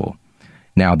clavicle.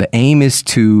 Now, the aim is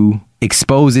to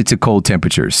expose it to cold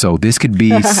temperatures. So this could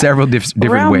be several different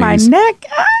Around ways. my neck.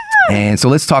 And so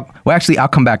let's talk. Well, actually, I'll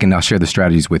come back and I'll share the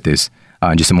strategies with this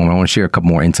in just a moment. I want to share a couple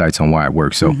more insights on why it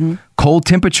works. So cold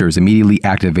temperatures immediately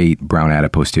activate brown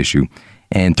adipose tissue.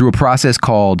 And through a process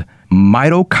called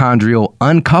mitochondrial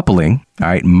uncoupling, all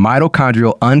right,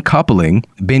 mitochondrial uncoupling,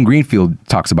 Ben Greenfield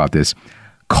talks about this.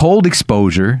 Cold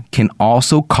exposure can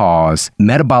also cause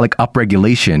metabolic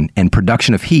upregulation and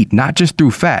production of heat, not just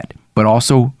through fat, but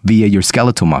also via your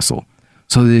skeletal muscle.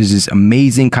 So there's this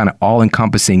amazing kind of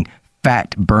all-encompassing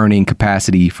fat burning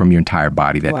capacity from your entire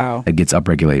body that gets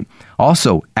upregulated.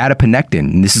 Also, adiponectin,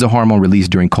 and this is a hormone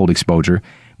released during cold exposure,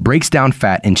 breaks down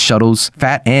fat and shuttles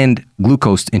fat and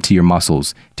glucose into your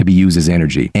muscles to be used as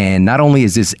energy. And not only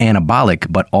is this anabolic,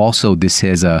 but also this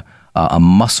has a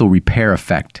muscle repair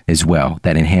effect as well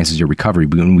that enhances your recovery.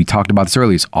 When we talked about this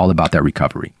earlier, it's all about that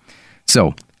recovery.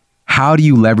 So how do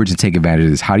you leverage and take advantage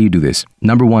of this? How do you do this?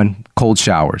 Number one, cold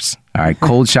showers. All right,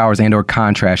 cold showers and or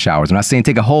contrast showers. I'm not saying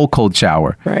take a whole cold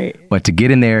shower, right? But to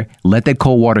get in there, let that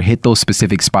cold water hit those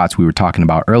specific spots we were talking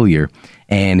about earlier,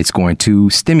 and it's going to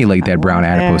stimulate that brown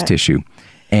adipose tissue.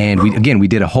 And we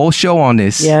did a whole show on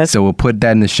this, so we'll put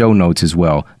that in the show notes as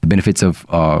well. The benefits of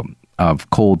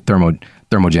cold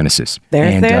thermogenesis.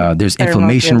 There's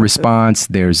inflammation response.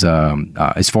 There's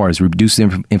as far as reduced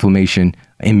inflammation,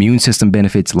 immune system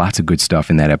benefits, lots of good stuff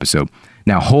in that episode.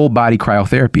 Now, whole body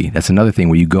cryotherapy. That's another thing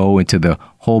where you go into the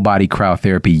whole body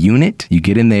cryotherapy unit. You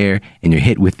get in there and you're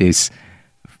hit with this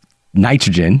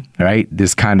nitrogen, right?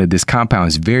 This compound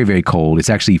is very, very cold.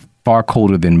 It's actually far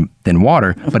colder than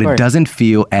water, but it doesn't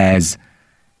feel as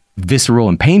visceral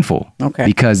and painful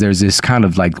because there's this kind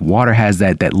of like water has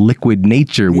that liquid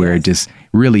nature where it just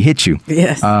really hits you.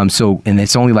 And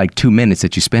it's only like 2 minutes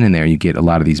that you spend in there and you get a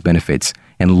lot of these benefits.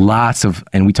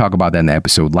 And we talk about that in the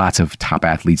episode, lots of top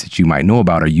athletes that you might know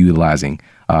about are utilizing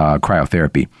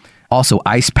cryotherapy. Also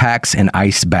ice packs and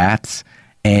ice baths.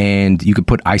 And you could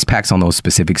put ice packs on those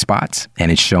specific spots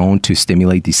and it's shown to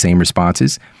stimulate these same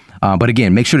responses. But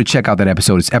again, make sure to check out that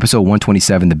episode. It's episode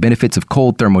 127, the benefits of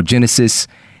cold thermogenesis.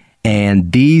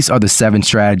 And these are the 7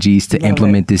 strategies to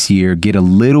implement this year. Get a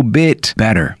little bit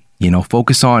better,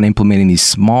 focus on implementing these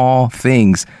small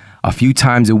things a few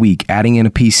times a week, adding in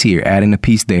a piece here, adding a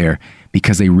piece there,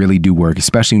 because they really do work,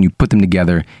 especially when you put them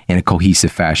together in a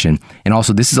cohesive fashion. And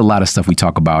also, this is a lot of stuff we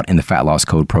talk about in the Fat Loss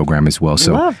Code program as well.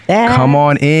 So come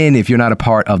on in if you're not a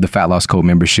part of the Fat Loss Code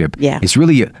membership. It's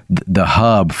really the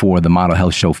hub for the Model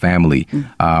Health Show family.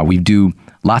 We do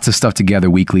lots of stuff together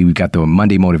weekly. We've got the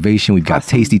Monday Motivation. We've got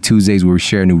Tasty Tuesdays where we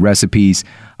share new recipes.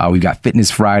 We've got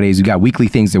Fitness Fridays. We've got weekly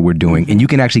things that we're doing. And you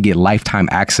can actually get lifetime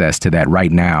access to that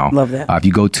right now. Love that. If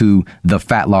you go to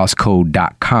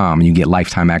thefatlosscode.com and you get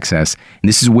lifetime access. And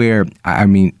this is where,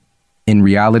 in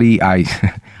reality, I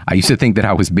used to think that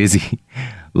I was busy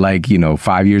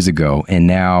 5 years ago. And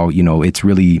now, it's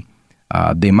really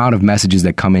the amount of messages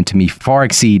that come into me far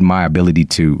exceed my ability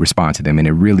to respond to them. And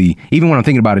it really, even when I'm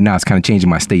thinking about it now, it's kind of changing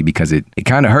my state because it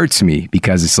kind of hurts me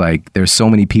because it's like there's so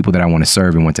many people that I want to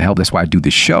serve and want to help. That's why I do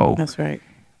this show. That's right.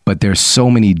 But there's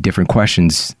so many different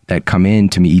questions that come in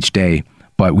to me each day.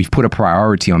 But we've put a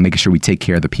priority on making sure we take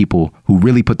care of the people who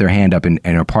really put their hand up and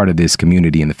are part of this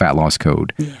community in the Fat Loss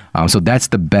Code. So that's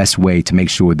the best way to make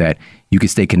sure that you can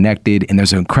stay connected. And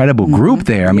there's an incredible group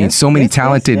there. I mean, so many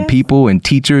talented people and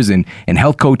teachers and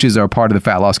health coaches are part of the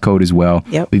Fat Loss Code as well.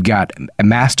 We've got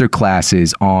master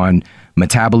classes on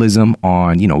metabolism,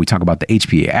 on, we talk about the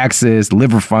HPA axis,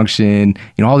 liver function,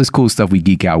 all this cool stuff we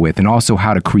geek out with, and also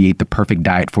how to create the perfect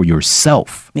diet for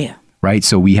yourself. Right.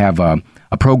 So we have a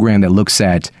program that looks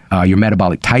at your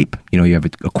metabolic type. You have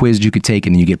a quiz you could take,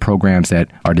 and then you get programs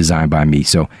that are designed by me.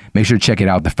 So make sure to check it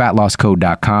out,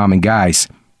 thefatlosscode.com. And guys,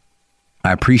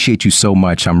 I appreciate you so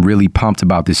much. I'm really pumped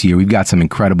about this year. We've got some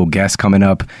incredible guests coming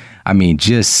up. I mean,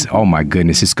 oh my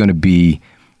goodness, it's going to be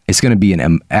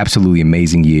an absolutely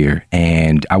amazing year.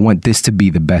 And I want this to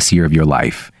be the best year of your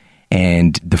life.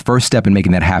 And the first step in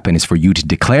making that happen is for you to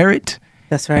declare it.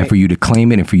 That's right. And for you to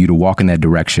claim it and for you to walk in that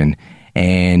direction.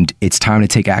 And it's time to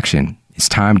take action. it's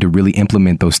time to really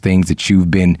implement those things that you've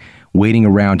been waiting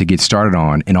around to get started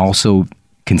on. And also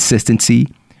consistency,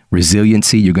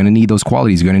 resiliency. You're going to need those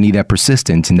qualities. You're going to need that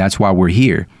persistence. And that's why we're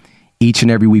here. Each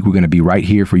and every week, we're going to be right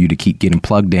here for you to keep getting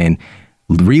plugged in.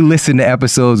 Re-listen to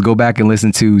episodes. Go back and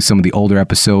listen to some of the older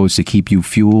episodes to keep you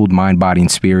fueled, mind, body,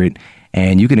 and spirit.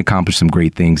 And you can accomplish some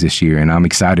great things this year. And I'm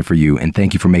excited for you. And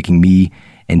thank you for making me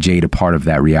and Jade a part of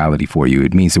that reality for you.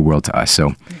 It means the world to us.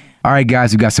 So, all right,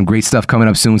 guys, we've got some great stuff coming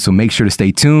up soon. So make sure to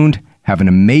stay tuned. Have an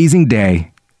amazing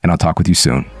day. And I'll talk with you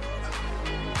soon.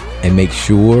 And make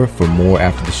sure for more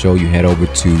after the show, you head over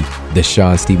to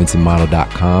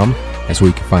theshawnstevensonmodel.com. That's where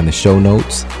you can find the show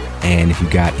notes. And if you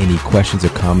got any questions or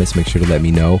comments, make sure to let me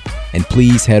know. And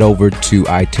please head over to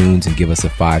iTunes and give us a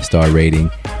 5-star rating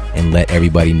and let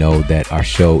everybody know that our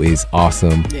show is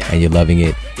awesome and you're loving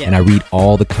it. Yeah. And I read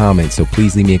all the comments, so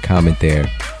please leave me a comment there.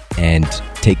 And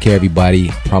take care, everybody.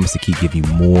 I promise to keep giving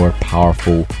you more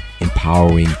powerful,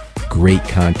 empowering, great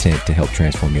content to help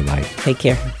transform your life. Take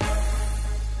care.